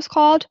like that it was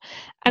called.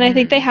 And I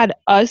think they Mm. had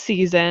a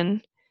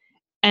season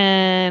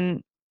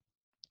and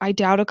I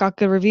doubt it got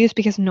good reviews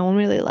because no one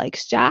really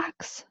likes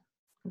Jax.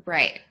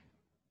 Right.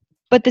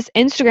 But this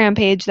Instagram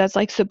page that's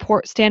like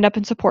stand up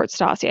and support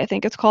Stassi, I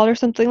think it's called or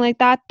something like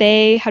that.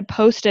 They had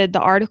posted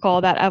the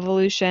article that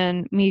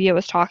Evolution Media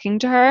was talking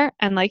to her,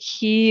 and like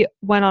he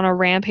went on a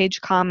rampage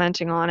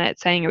commenting on it,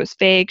 saying it was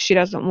fake. She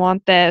doesn't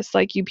want this.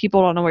 Like you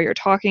people don't know what you're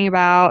talking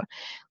about.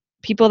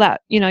 People that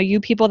you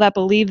people that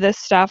believe this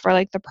stuff are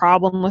like the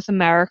problem with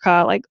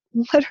America. Like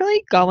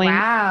literally going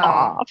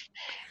Wow. off.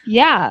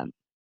 Yeah,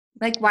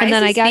 Like, why and is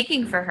then he I guess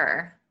speaking for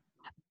her?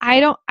 I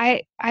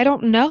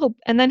don't know.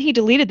 And then he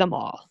deleted them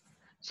all.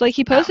 So like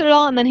he Oh, posted it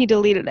all and then he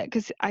deleted it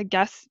because I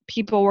guess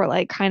people were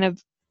like kind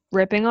of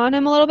ripping on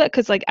him a little bit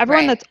because like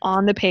everyone right. that's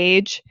on the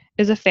page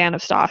is a fan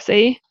of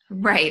Stassi.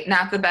 Right.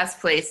 Not the best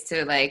place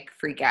to like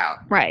freak out.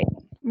 Right.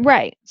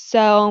 Right.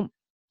 So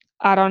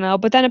I don't know.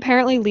 But then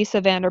apparently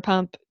Lisa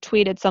Vanderpump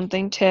tweeted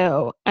something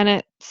too, and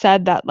it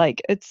said that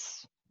like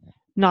it's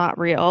not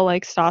real.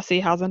 Like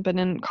Stassi hasn't been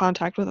in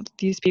contact with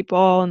these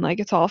people and like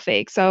it's all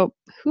fake. So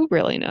who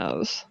really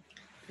knows?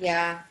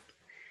 Yeah.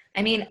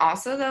 I mean,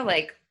 also though,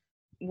 like,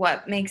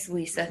 what makes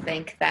Lisa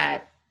think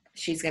that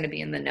she's going to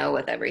be in the know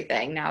with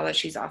everything now that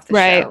she's off the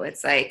Right. show?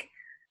 It's like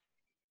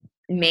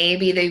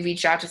maybe they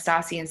reached out to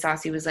Stassi and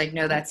Stassi was like,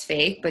 no, that's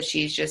fake, but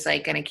she's just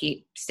like going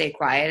to stay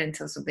quiet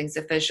until something's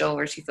official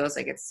or she feels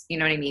like it's, you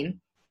know what I mean?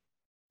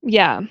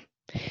 Yeah.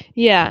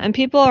 Yeah, and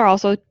people are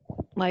also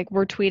like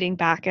we're tweeting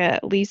back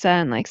at Lisa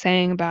and like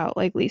saying about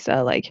like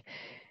Lisa like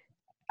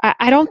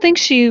I don't think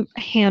she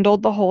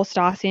handled the whole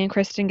Stassi and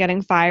Kristen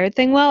getting fired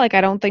thing well. Like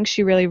I don't think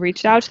she really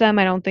reached out to them.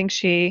 I don't think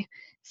she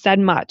said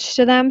much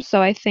to them. So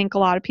I think a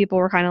lot of people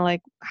were kind of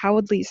like, how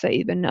would Lisa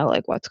even know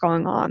like what's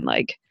going on?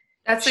 Like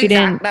she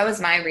didn't. That was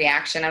my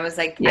reaction. I was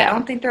like, I Yeah.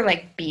 don't think they're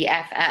like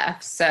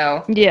BFF.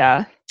 So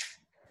Yeah.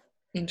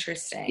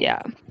 interesting.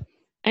 Yeah.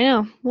 I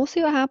know. We'll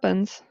see what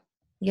happens.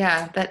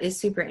 Yeah, that is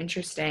super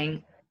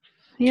interesting.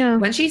 Yeah.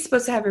 When's she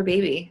supposed to have her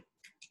baby?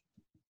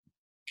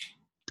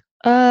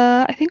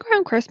 I think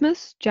around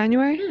Christmas,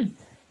 January.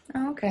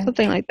 Oh, okay.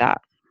 Something like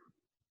that.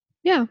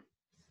 Yeah.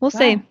 We'll Wow.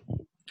 see.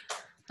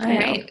 All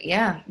right.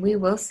 Yeah, we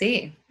will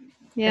see.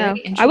 Yeah.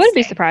 Very I wouldn't be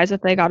interesting. surprised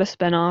if they got a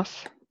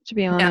spinoff, to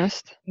be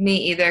honest. No, me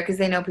either, because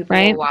they know people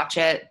Right? will watch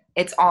it.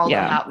 It's all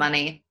Yeah. about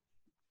money.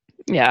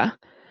 Yeah.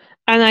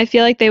 And I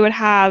feel like they would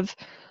have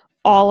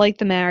all like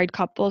the married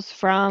couples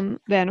from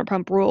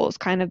Vanderpump Rules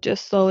kind of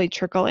just slowly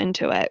trickle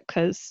into it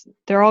because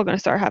they're all going to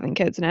start having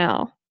kids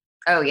now.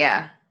 Oh,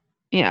 yeah.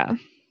 Yeah.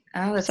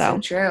 Oh, that's so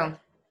true.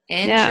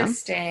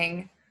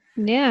 Interesting.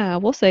 Yeah,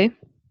 we'll see.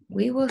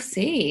 We will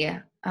see.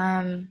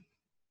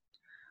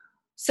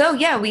 So,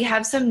 yeah, we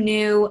have some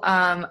new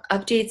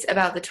updates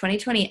about the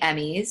 2020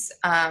 Emmys,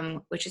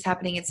 which is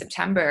happening in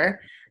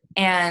September.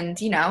 And,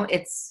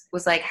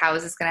 was like, how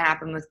is this going to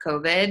happen with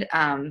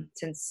COVID?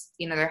 Since,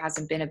 there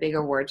hasn't been a big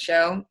award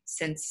show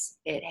since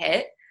it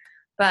hit.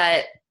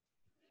 but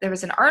there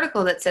was an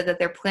article that said that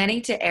they're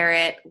planning to air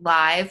it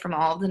live from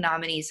all of the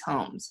nominees'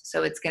 homes.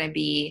 So it's going to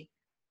be,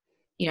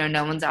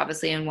 no one's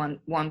obviously in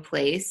one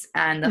place,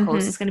 and the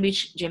host is going to be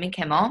Jimmy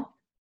Kimmel.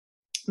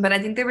 But I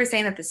think they were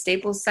saying that the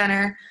Staples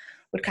Center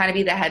would kind of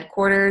be the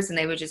headquarters, and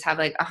they would just have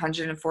like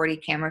 140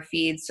 camera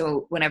feeds.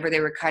 So whenever they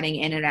were cutting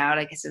in and out,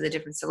 I guess, of the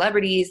different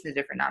celebrities, the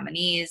different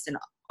nominees, and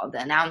all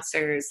the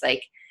announcers,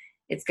 like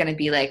it's going to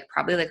be like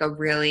probably like a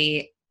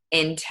really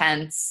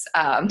intense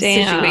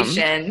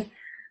situation.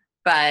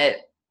 But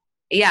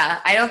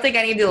yeah, I don't think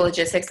any of the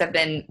logistics have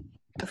been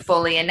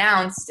fully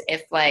announced.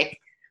 If like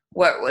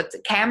what the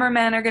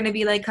cameramen are going to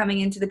be like coming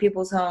into the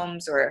people's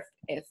homes, or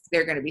if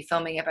they're going to be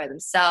filming it by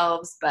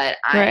themselves. But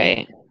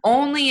I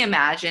only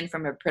imagine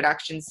from a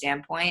production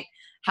standpoint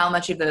how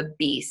much of a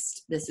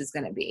beast this is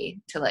going to be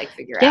to like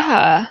figure out.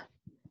 Yeah.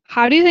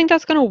 How do you think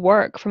that's going to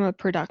work from a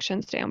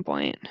production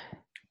standpoint?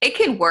 It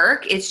can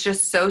work. It's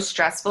just so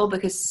stressful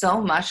because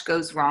so much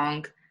goes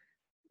wrong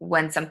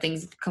when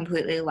something's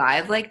completely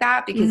live like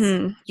that,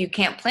 because you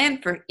can't plan.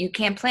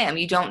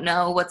 You don't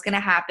know what's going to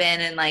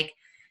happen. And like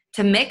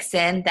to mix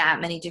in that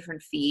many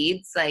different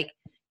feeds, like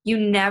you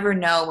never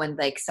know when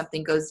like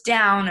something goes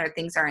down or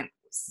things aren't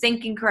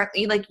syncing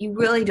correctly. Like you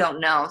really don't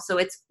know. So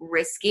it's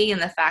risky in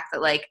the fact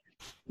that like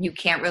you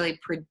can't really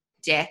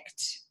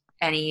predict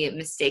any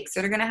mistakes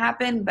that are going to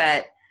happen.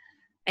 But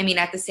I mean,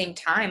 at the same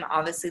time,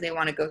 obviously they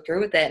want to go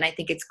through with it. And I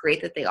think it's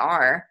great that they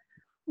are.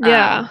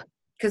 Yeah.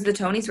 Because the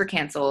Tonys were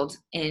canceled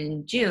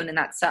in June and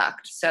that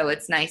sucked. So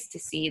it's nice to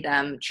see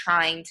them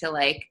trying to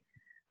like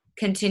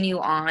continue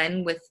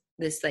on with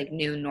this like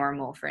new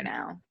normal for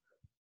now.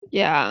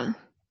 Yeah.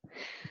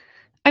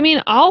 I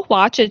mean, I'll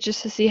watch it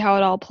just to see how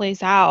it all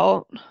plays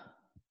out.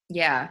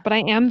 Yeah. But I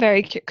am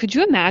very could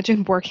you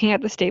imagine working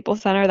at the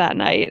Staples Center that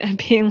night and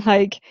being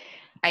like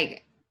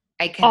I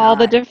cannot. All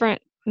the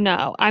different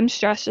I'm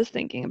stressed just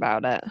thinking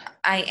about it.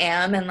 I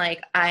am, and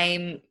like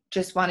I'm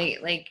just want to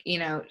like,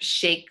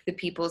 shake the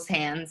people's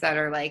hands that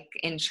are like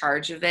in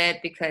charge of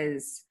it,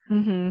 because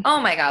oh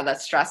my God,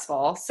 that's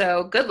stressful.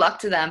 So good luck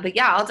to them. But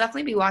yeah, I'll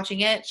definitely be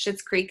watching it.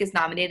 Schitt's Creek is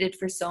nominated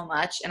for so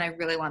much, and I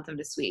really want them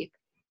to sweep.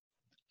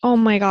 Oh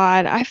my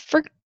God, I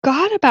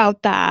forgot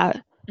about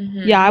that.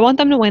 Yeah, I want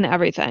them to win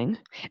everything.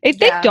 If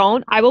they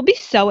don't, I will be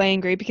so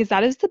angry, because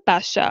that is the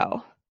best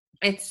show.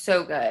 It's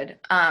so good.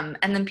 And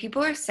then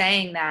people are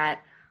saying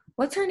that,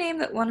 what's her name,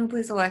 that one who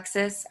plays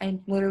Alexis? I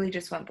literally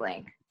just went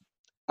blank.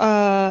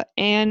 Anne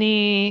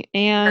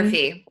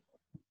Murphy.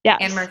 Yes.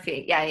 Anne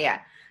Murphy. Yeah.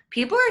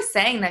 People are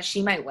saying that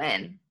she might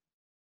win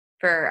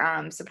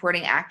for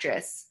supporting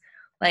actress.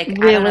 Like,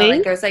 really? I don't know,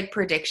 like there's like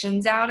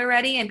predictions out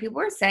already, and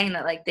people are saying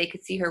that like they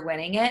could see her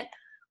winning it,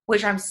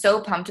 which I'm so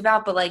pumped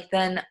about. But like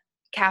then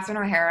Catherine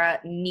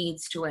O'Hara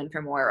needs to win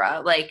for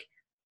Moira. Like,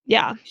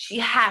 yeah, she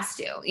has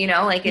to,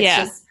 like it's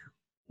just.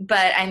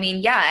 But I mean,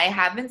 yeah, I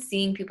have been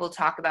seeing people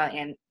talk about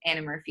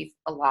Anna Murphy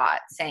a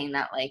lot, saying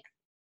that like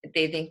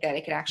they think that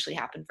it could actually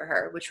happen for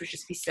her, which would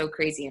just be so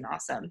crazy and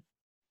awesome.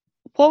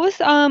 What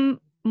was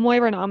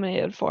Moira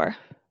nominated for?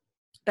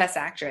 Best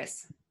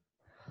Actress.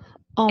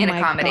 Oh in my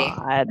a comedy.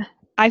 God.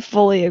 I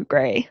fully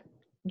agree.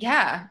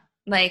 Yeah.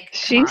 Like,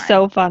 she's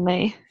so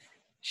funny.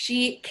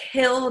 She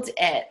killed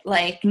it.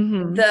 Like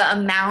the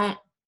amount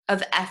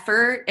of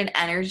effort and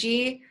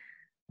energy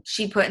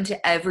she put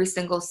into every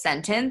single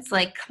sentence.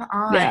 Like, come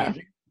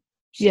on.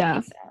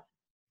 Yeah.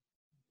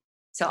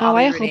 So I'll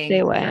be I hope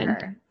they rooting win.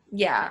 for her.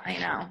 Yeah, I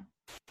know.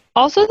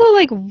 Also, though,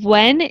 like,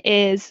 when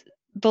is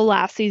the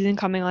last season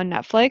coming on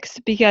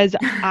Netflix? Because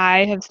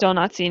I have still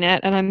not seen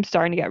it, and I'm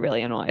starting to get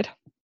really annoyed.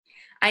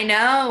 I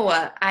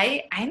know.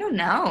 I don't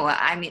know.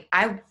 I mean,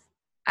 I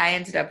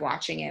ended up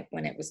watching it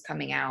when it was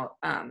coming out.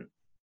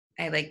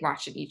 I like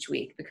watched it each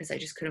week because I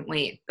just couldn't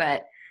wait.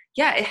 But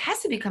yeah, it has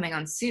to be coming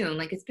on soon.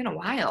 Like, it's been a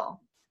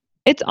while.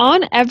 It's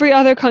on every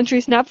other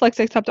country's Netflix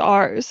except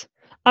ours.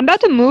 I'm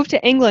about to move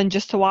to England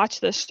just to watch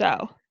this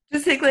show.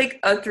 Just take like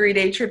a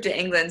 3-day trip to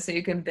England so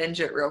you can binge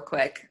it real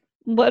quick.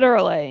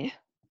 Literally.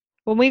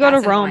 When we go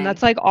to Rome,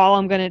 that's like all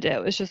I'm going to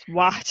do is just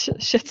watch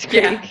Schitt's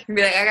Creek. Yeah.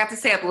 Be like, I got to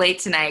stay up late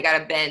tonight. I got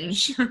to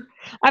binge.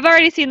 I've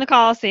already seen the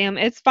Coliseum.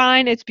 It's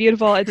fine. It's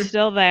beautiful. It's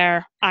still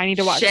there. I need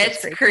to watch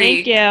Schitt's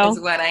Creek. Thank you. Is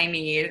what I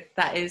need.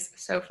 That is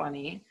so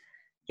funny.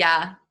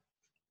 Yeah.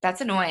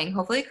 That's annoying.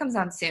 Hopefully it comes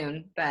on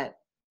soon, but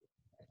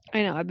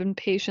I know. I've been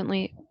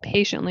patiently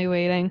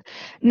waiting.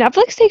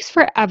 Netflix takes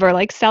forever.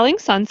 Like Selling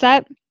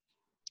Sunset,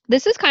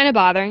 this is kind of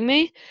bothering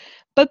me,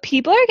 but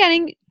people are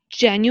getting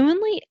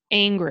genuinely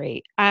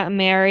angry at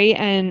Mary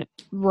and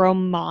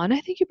Roman.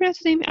 I think you pronounce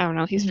his name. I don't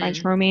know. He's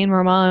French.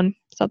 Roman,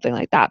 something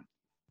like that.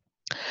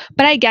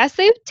 But I guess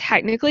they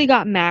technically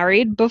got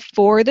married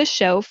before the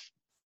show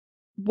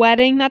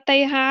wedding that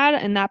they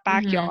had in that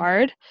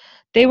backyard.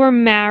 They were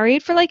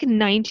married for like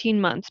 19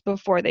 months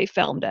before they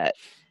filmed it.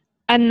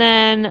 And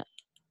then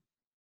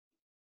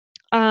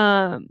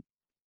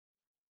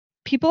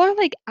people are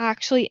like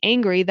actually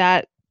angry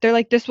that they're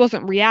like, this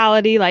wasn't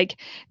reality. Like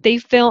they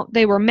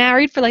were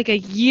married for like a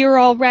year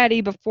already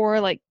before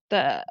like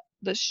the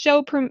the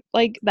show,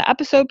 like the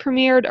episode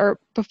premiered or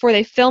before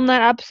they filmed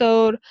that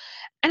episode.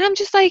 And I'm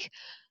just like,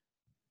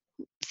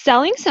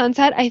 Selling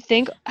Sunset, I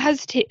think,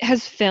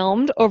 has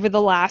filmed over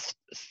the last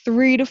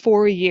 3 to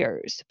 4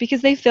 years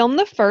because they filmed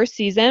the first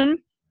season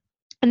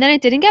and then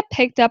it didn't get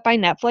picked up by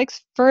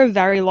Netflix for a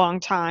very long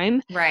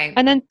time. Right.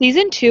 And then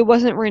season 2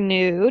 wasn't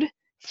renewed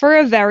for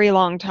a very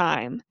long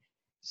time.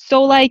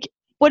 So, like,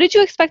 what did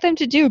you expect them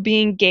to do?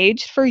 Be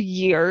engaged for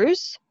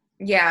years?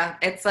 Yeah,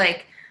 it's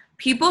like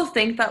people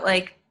think that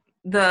like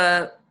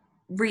the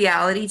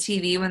reality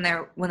TV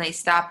when they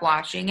stop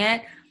watching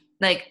it,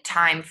 like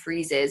time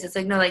freezes. It's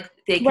like no, like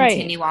they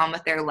continue on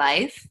with their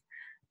life.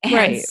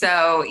 And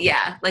so,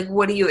 yeah, like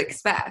what do you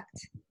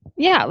expect?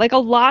 Yeah, like a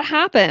lot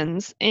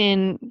happens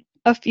in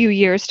a few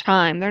years'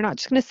 time. They're not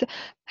just going to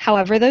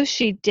however, though,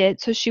 she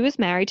was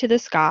married to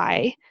this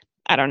guy.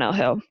 I don't know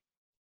who.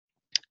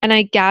 And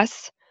I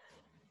guess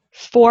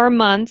 4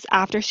 months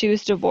after she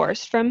was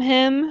divorced from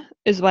him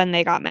is when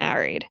they got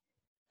married.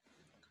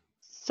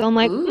 So I'm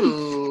like,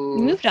 you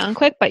moved on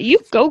quick, but you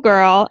go,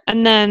 girl.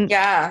 And then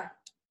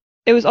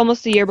it was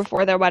almost a year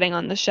before their wedding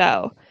on the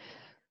show.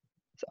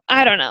 So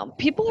I don't know.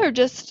 People are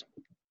just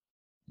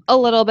a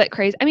little bit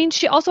crazy. I mean,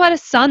 she also had a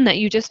son that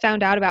you just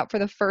found out about for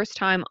the first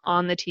time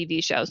on the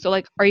TV show. So,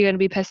 like, are you going to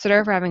be pissed at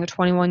her for having a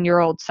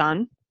 21-year-old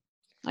son?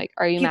 Like,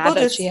 are you mad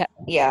that she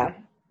yeah.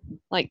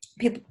 Like,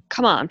 people,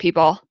 come on,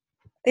 people.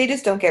 They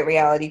just don't get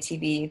reality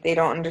TV. They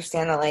don't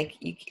understand that, like,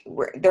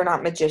 they're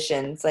not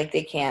magicians. Like,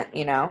 they can't,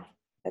 you know?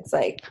 It's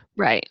like...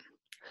 Right.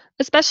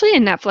 Especially a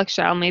Netflix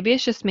show. Maybe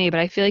it's just me, but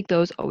I feel like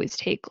those always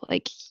take,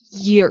 like,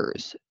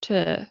 years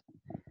to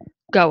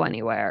go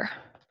anywhere.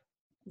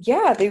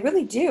 Yeah, they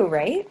really do,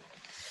 right?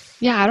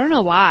 Yeah, I don't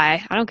know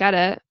why. I don't get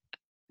it.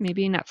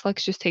 Maybe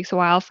Netflix just takes a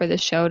while for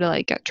this show to,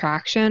 like, get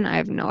traction. I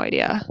have no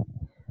idea.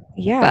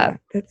 Yeah,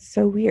 that's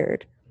so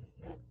weird.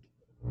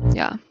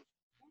 Yeah.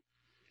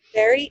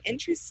 Very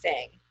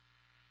interesting.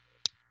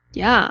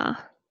 Yeah.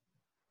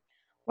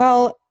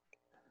 Well,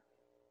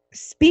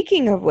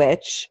 speaking of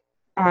which,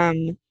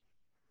 if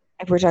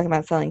we're talking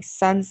about Selling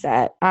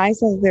Sunset, I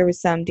saw that there was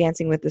some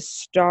Dancing with the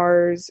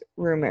Stars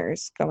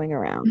rumors going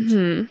around.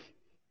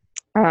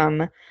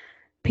 Mm-hmm.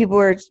 People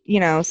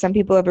are, some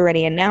people have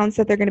already announced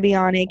that they're going to be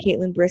on it.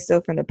 Caitlin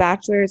Bristow from The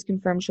Bachelor has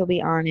confirmed she'll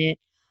be on it.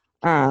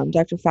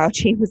 Dr.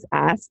 Fauci was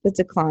asked but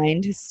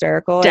declined.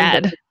 Hysterical.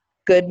 Dead.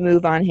 Good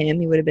move on him.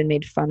 He would have been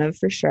made fun of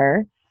for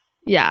sure.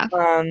 Yeah.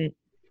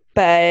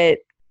 But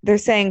they're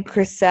saying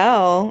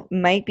Chriselle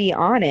might be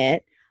on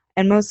it.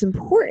 And most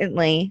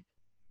importantly,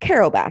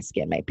 Carol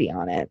Baskin might be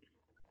on it.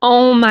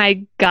 Oh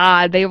my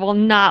God. They will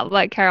not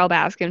let Carol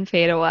Baskin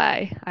fade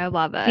away. I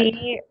love it.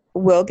 She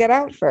will get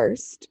out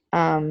first.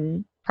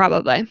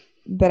 Probably.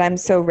 But I'm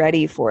so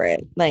ready for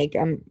it. Like,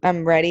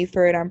 I'm ready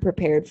for it. I'm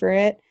prepared for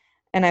it.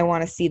 And I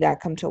want to see that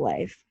come to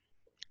life.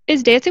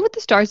 Is Dancing with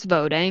the Stars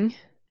voting?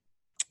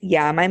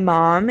 Yeah, my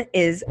mom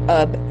is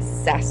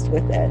obsessed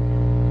with it.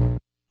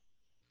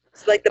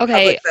 It's like the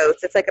public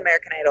votes. It's like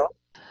American Idol.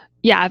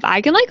 Yeah, if I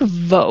can, like,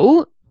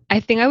 vote, I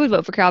think I would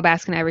vote for Carol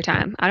Baskin every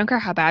time. I don't care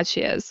how bad she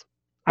is.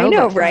 I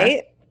know,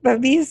 right?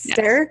 That'd be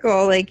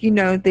hysterical. Yes.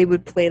 Like, they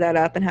would play that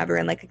up and have her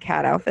in, like, a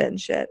cat outfit and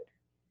shit.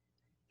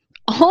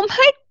 Oh,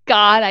 my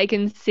God. I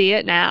can see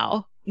it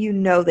now.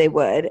 They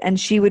would. And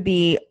she would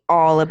be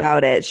all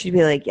about it. She'd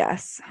be like,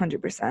 yes,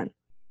 100%.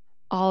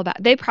 All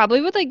about. They probably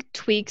would, like,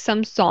 tweak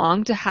some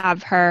song to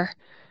have her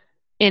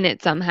in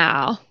it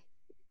somehow.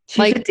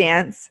 She should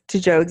dance to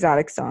Joe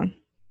Exotic's song.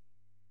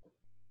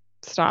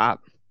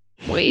 Stop.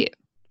 Wait.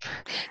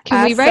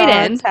 Can we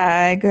write in?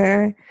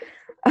 Tiger.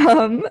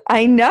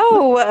 I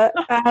know.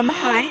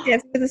 Hi,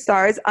 Dancing with the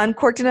Stars.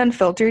 Uncorked and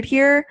Unfiltered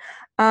here.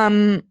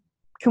 Can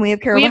we have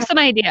Carol? We have some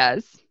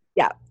ideas.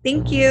 Yeah.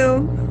 Thank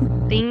you.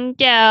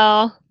 Thank you.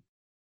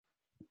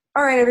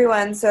 All right,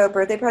 everyone. So,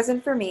 birthday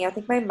present for me. I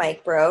think my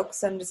mic broke,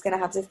 so I'm just going to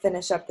have to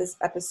finish up this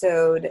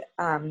episode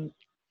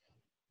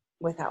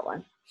without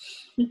one.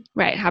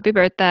 Right. Happy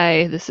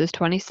birthday. This is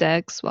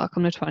 26.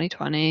 Welcome to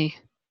 2020.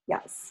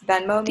 Yes.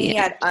 Venmo me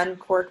at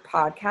Uncorked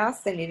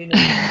Podcast. I need a new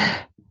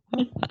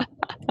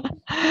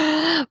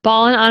mic.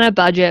 Balling on a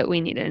budget.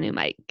 We need a new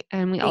mic.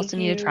 And we also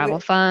need a travel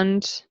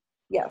fund.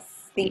 Yes.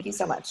 Thank you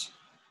so much.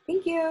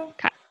 Thank you.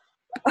 Okay.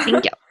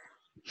 Thank you.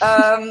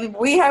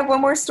 We have one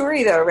more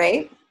story, though,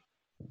 right?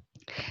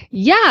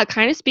 Yeah,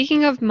 kind of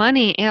speaking of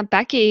money, Aunt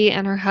Becky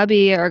and her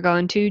hubby are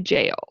going to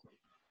jail.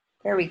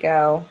 There we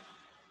go.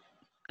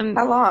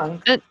 How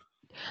long?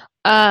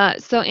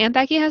 So Aunt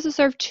Becky has to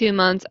serve 2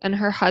 months and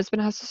her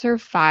husband has to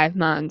serve 5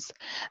 months.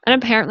 And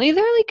apparently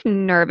they're, like,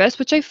 nervous,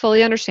 which I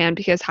fully understand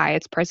because, hi,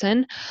 it's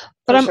prison.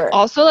 But I'm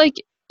also like,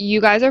 you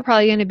guys are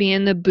probably going to be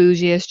in the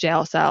bougiest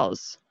jail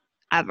cells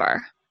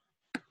ever.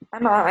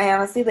 I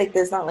honestly, like,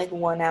 there's not, like,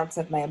 1 ounce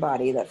of my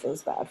body that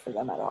feels bad for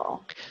them at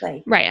all.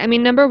 Like, right. I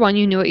mean, number one,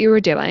 you knew what you were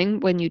doing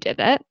when you did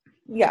it.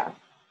 Yeah.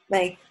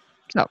 Like,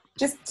 so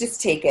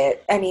just take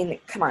it. I mean,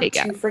 come on, 2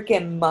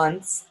 freaking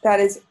months.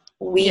 That is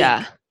weak.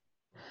 Yeah.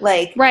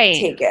 Like,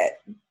 take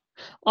it.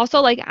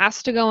 Also, like,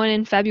 asked to go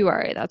in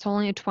February. That's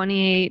only a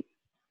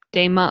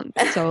 28-day month.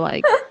 So,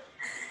 like,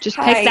 Just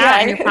Hi, pick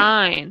that and yeah. you're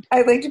fine.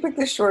 I'd like to pick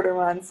the shorter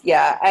ones.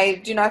 Yeah,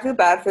 I do not feel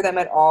bad for them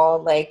at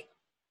all. Like,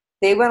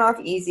 they went off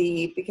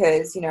easy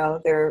because,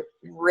 they're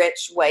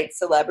rich white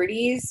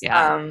celebrities.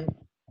 Yeah.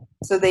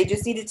 So they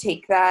just need to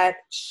take that,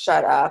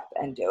 shut up,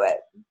 and do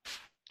it.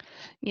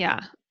 Yeah.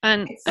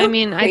 And It's I so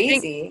mean, I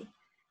think crazy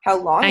how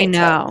long I it took.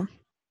 know.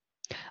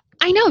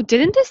 I know.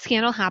 Didn't this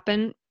scandal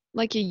happen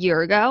like a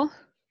year ago?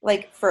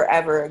 Like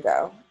forever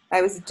ago.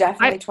 I was I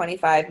definitely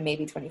 25,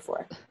 maybe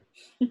 24.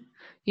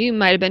 You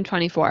might have been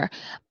 24.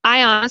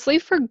 I honestly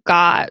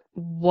forgot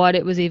what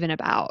it was even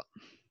about.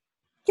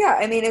 Yeah,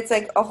 I mean, it's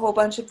like a whole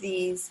bunch of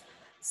these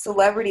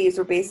celebrities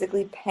were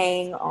basically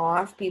paying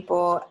off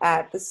people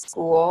at the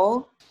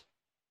school,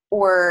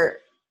 or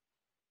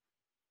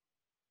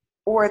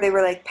they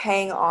were like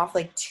paying off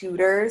like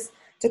tutors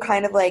to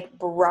kind of like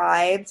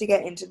bribe to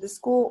get into the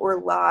school or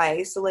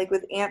lie. So like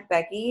with Aunt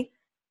Becky,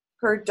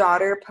 her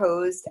daughter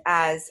posed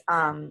as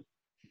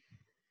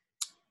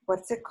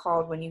what's it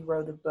called when you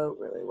row the boat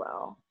really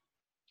well?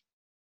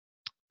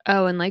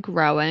 Oh, and like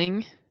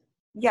rowing.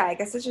 Yeah, I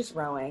guess it's just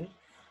rowing.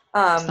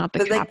 It's not the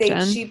But like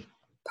captain. she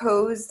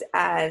posed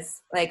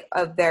as like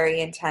a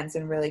very intense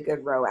and really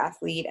good row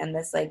athlete, and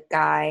this like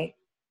guy,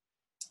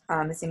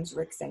 his name's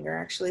Rick Singer.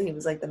 Actually, he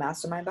was like the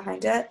mastermind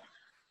behind it.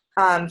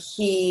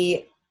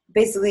 He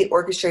basically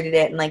orchestrated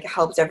it and like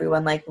helped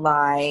everyone like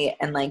lie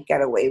and like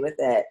get away with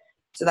it.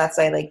 So that's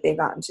why like they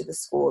got into the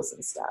schools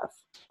and stuff.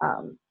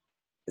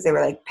 Because they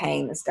were like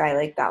paying this guy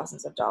like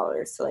thousands of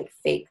dollars to like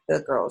fake the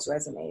girls'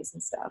 resumes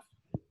and stuff.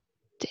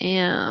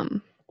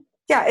 Damn.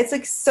 Yeah, it's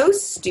like so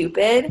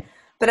stupid,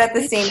 but at the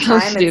It's same so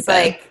time, it's stupid.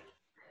 like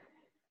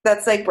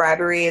that's like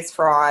bribery, it's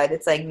fraud,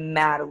 it's like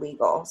mad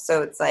illegal.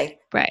 So it's like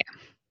Right.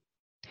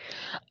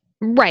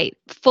 Right.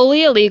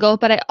 Fully illegal,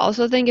 but I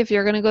also think if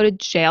you're going to go to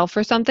jail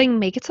for something,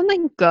 make it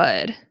something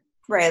good.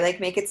 right, like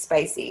make it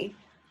spicy.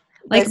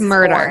 Like This is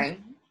murder.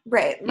 boring.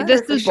 Right, This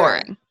murder for is sure.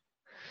 boring.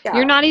 You're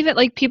Yeah. not even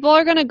like people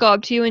are going to go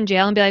up to you in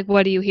jail and be like,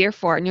 "What are you here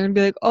for?" And you're going to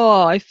be like,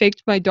 "Oh, I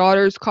faked my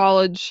daughter's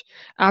college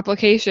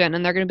application."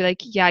 And they're going to be like,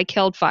 "Yeah, I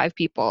killed 5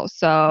 people." And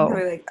So,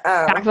 they're like,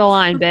 back oh. the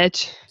line,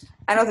 bitch.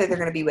 I don't think they're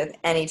going to be with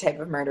any type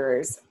of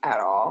murderers at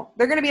all.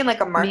 They're going to be in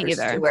like a Me Martha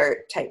either.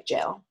 Stewart type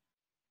jail.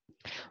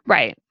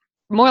 Right.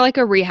 More like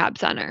a rehab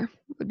center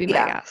would be my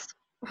Yeah, guess.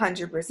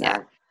 100%.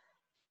 Yeah.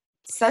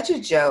 Such a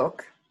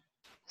joke.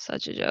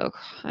 Such a joke.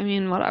 I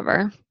mean,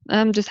 whatever.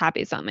 I'm just happy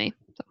it's not me.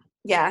 So.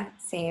 Yeah,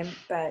 same.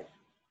 But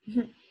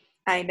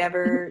I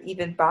never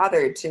even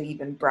bothered to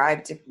even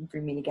bribe for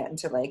me to get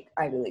into like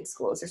Ivy League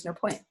schools. There's no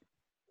point.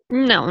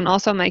 No, and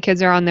also my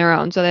kids are on their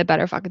own, so they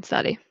better fucking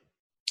study.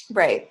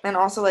 Right. And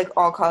also like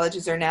all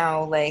colleges are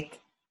now like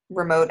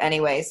remote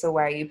anyway, so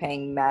why are you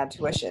paying mad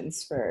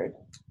tuitions for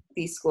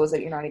these schools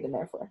that you're not even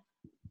there for?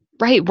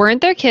 Right.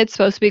 Weren't their kids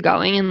supposed to be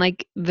going in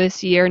like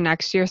this year,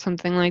 next year,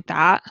 something like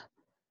that?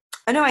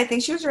 Oh no, I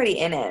think she was already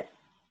in it.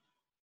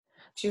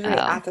 She was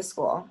already Oh. at the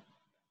school.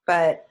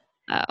 But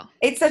Oh.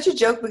 it's such a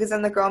joke because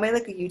then the girl made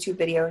like a YouTube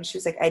video and she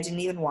was like, I didn't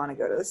even want to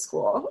go to the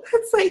school.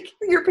 It's like,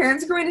 your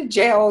parents are going to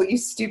jail, you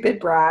stupid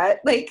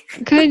brat. Like,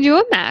 Could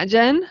you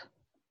imagine?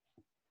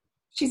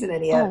 she's an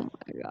idiot. Oh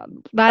my god.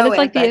 That Oh, is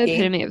like Aunt the Becky.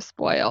 epitome of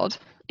spoiled.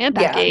 Aunt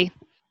Yeah, Becky. You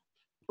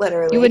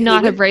literally. would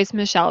not have raised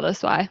Michelle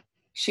this way.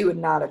 She would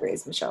not have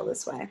raised Michelle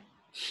this way.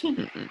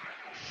 Mm-mm.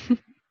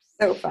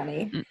 So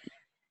funny.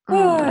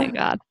 Oh my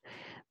god.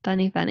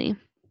 Funny.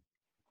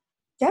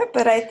 Yeah,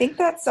 but I think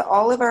that's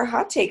all of our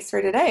hot takes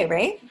for today,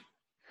 right?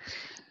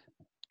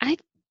 I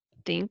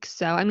think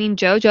so. I mean,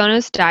 Joe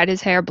Jonas dyed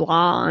his hair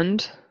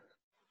blonde.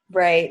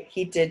 Right.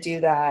 He did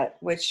do that,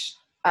 which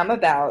I'm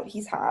about.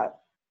 He's hot.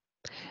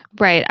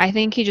 Right. I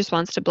think he just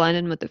wants to blend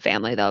in with the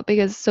family though,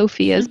 because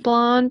Sophia's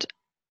blonde,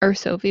 or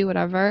Sophie,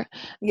 whatever.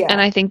 And Yeah.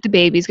 I think the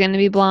baby's going to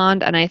be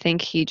blonde, and I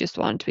think he just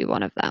wanted to be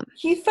one of them.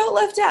 He felt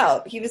left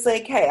out. He was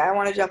like, hey, I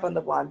want to jump on the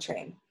blonde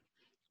train.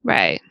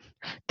 Right.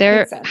 Their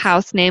Makes sense.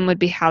 house name would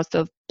be House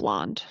of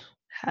Blonde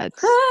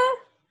Heads.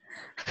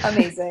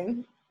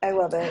 Amazing. I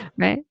love it.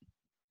 Right?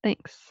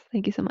 Thanks.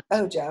 Thank you so much.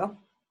 Oh, Joe.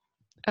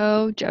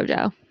 Oh,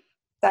 JoJo.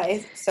 That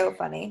is so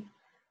funny.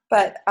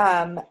 But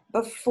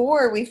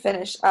before we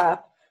finish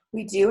up,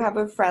 we do have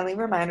a friendly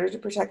reminder to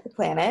protect the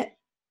planet.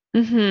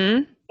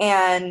 Mm-hmm.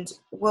 And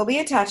we'll be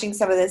attaching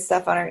some of this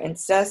stuff on our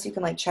Insta so you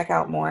can like check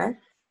out more.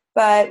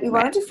 But we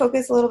wanted to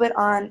focus a little bit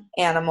on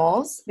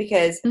animals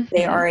because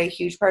they are a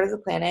huge part of the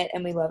planet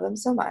and we love them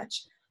so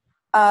much.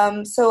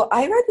 So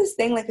I read this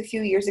thing like a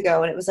few years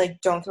ago and it was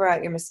like, don't throw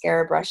out your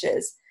mascara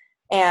brushes.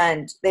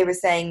 And they were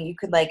saying you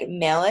could like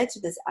mail it to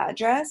this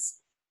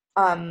address,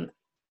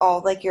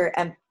 all like your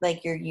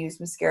used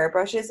mascara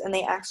brushes, and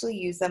they actually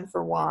use them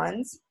for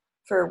wands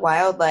for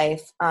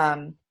wildlife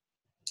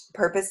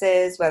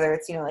purposes, whether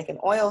it's, like an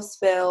oil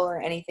spill or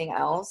anything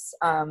else.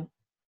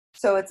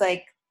 So it's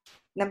like,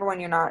 number one,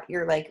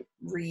 you're like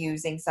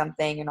reusing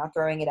something, you're not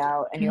throwing it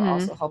out, and you're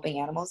also helping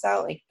animals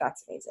out. Like,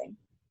 that's amazing.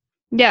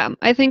 Yeah,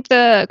 I think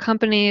the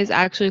company is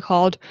actually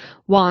called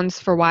Wands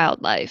for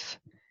Wildlife.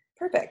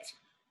 Perfect.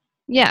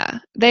 Yeah,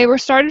 they were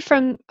started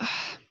from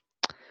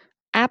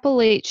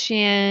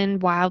Appalachian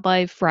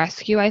Wildlife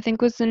Rescue, I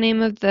think was the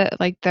name of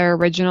their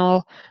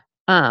original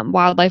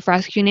wildlife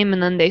rescue name,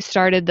 and then they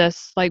started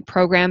this like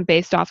program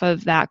based off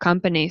of that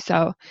company.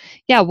 So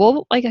yeah,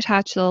 we'll like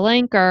attach the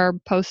link or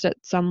post it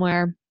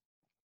somewhere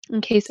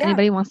in case Yeah.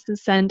 anybody wants to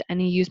send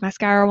any used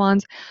mascara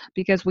wands,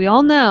 because we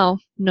all know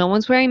no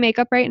one's wearing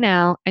makeup right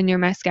now, and your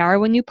mascara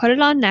when you put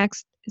it on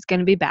next is going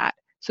to be bad.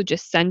 So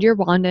just send your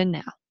wand in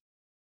now.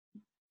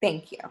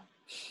 Thank you.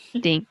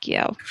 Thank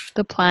you.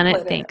 The planet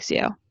Literally. thanks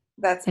you.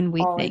 That's And we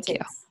all thank it you.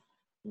 takes.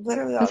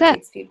 Literally all That's it it.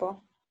 takes, people.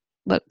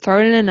 But throw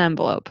it in an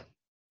envelope.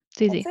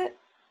 It's easy. That's it.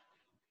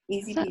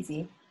 Easy That's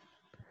peasy.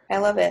 I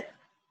love it.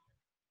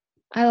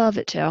 I love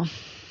it too.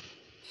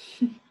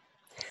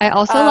 I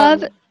also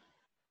love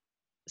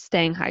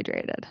staying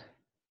hydrated.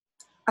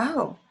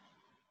 Oh,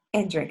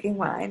 and drinking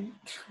wine.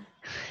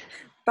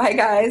 Bye,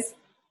 guys.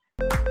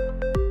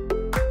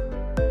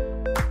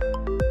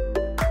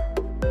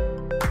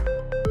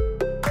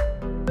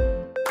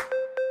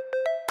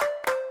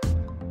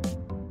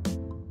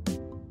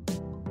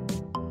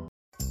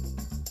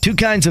 Two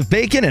kinds of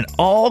bacon and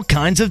all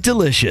kinds of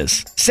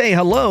delicious. Say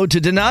hello to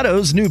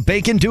Donato's new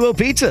Bacon Duo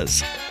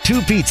pizzas.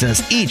 2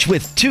 pizzas, each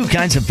with 2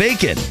 kinds of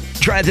bacon.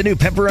 Try the new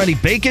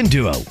Pepperoni Bacon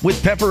Duo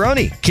with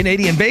pepperoni,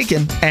 Canadian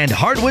bacon, and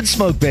hardwood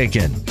smoked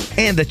bacon.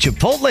 And the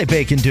Chipotle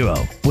Bacon Duo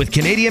with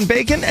Canadian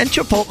bacon and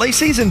Chipotle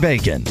seasoned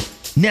bacon.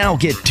 Now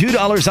get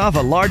 $2 off a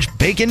large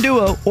Bacon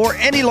Duo or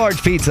any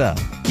large pizza.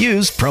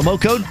 Use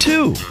promo code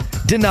 2.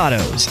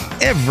 Donato's.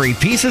 Every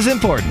piece is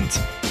important.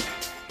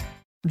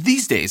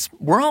 These days,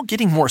 we're all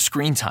getting more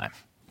screen time,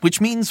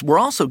 which means we're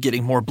also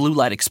getting more blue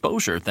light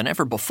exposure than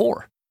ever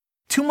before.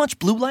 Too much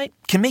blue light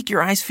can make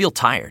your eyes feel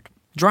tired,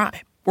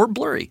 dry, or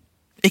blurry.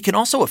 It can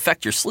also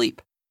affect your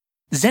sleep.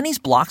 Zenni's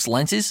Blocks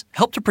lenses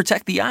help to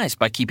protect the eyes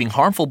by keeping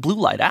harmful blue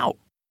light out.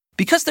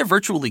 Because they're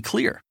virtually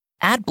clear,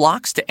 add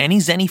blocks to any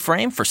Zenni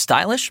frame for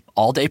stylish,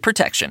 all-day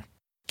protection.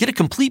 Get a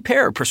complete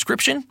pair of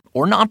prescription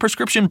or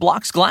non-prescription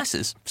Blocks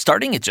glasses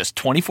starting at just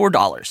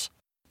 $24.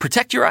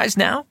 Protect your eyes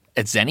now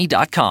at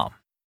Zenni.com.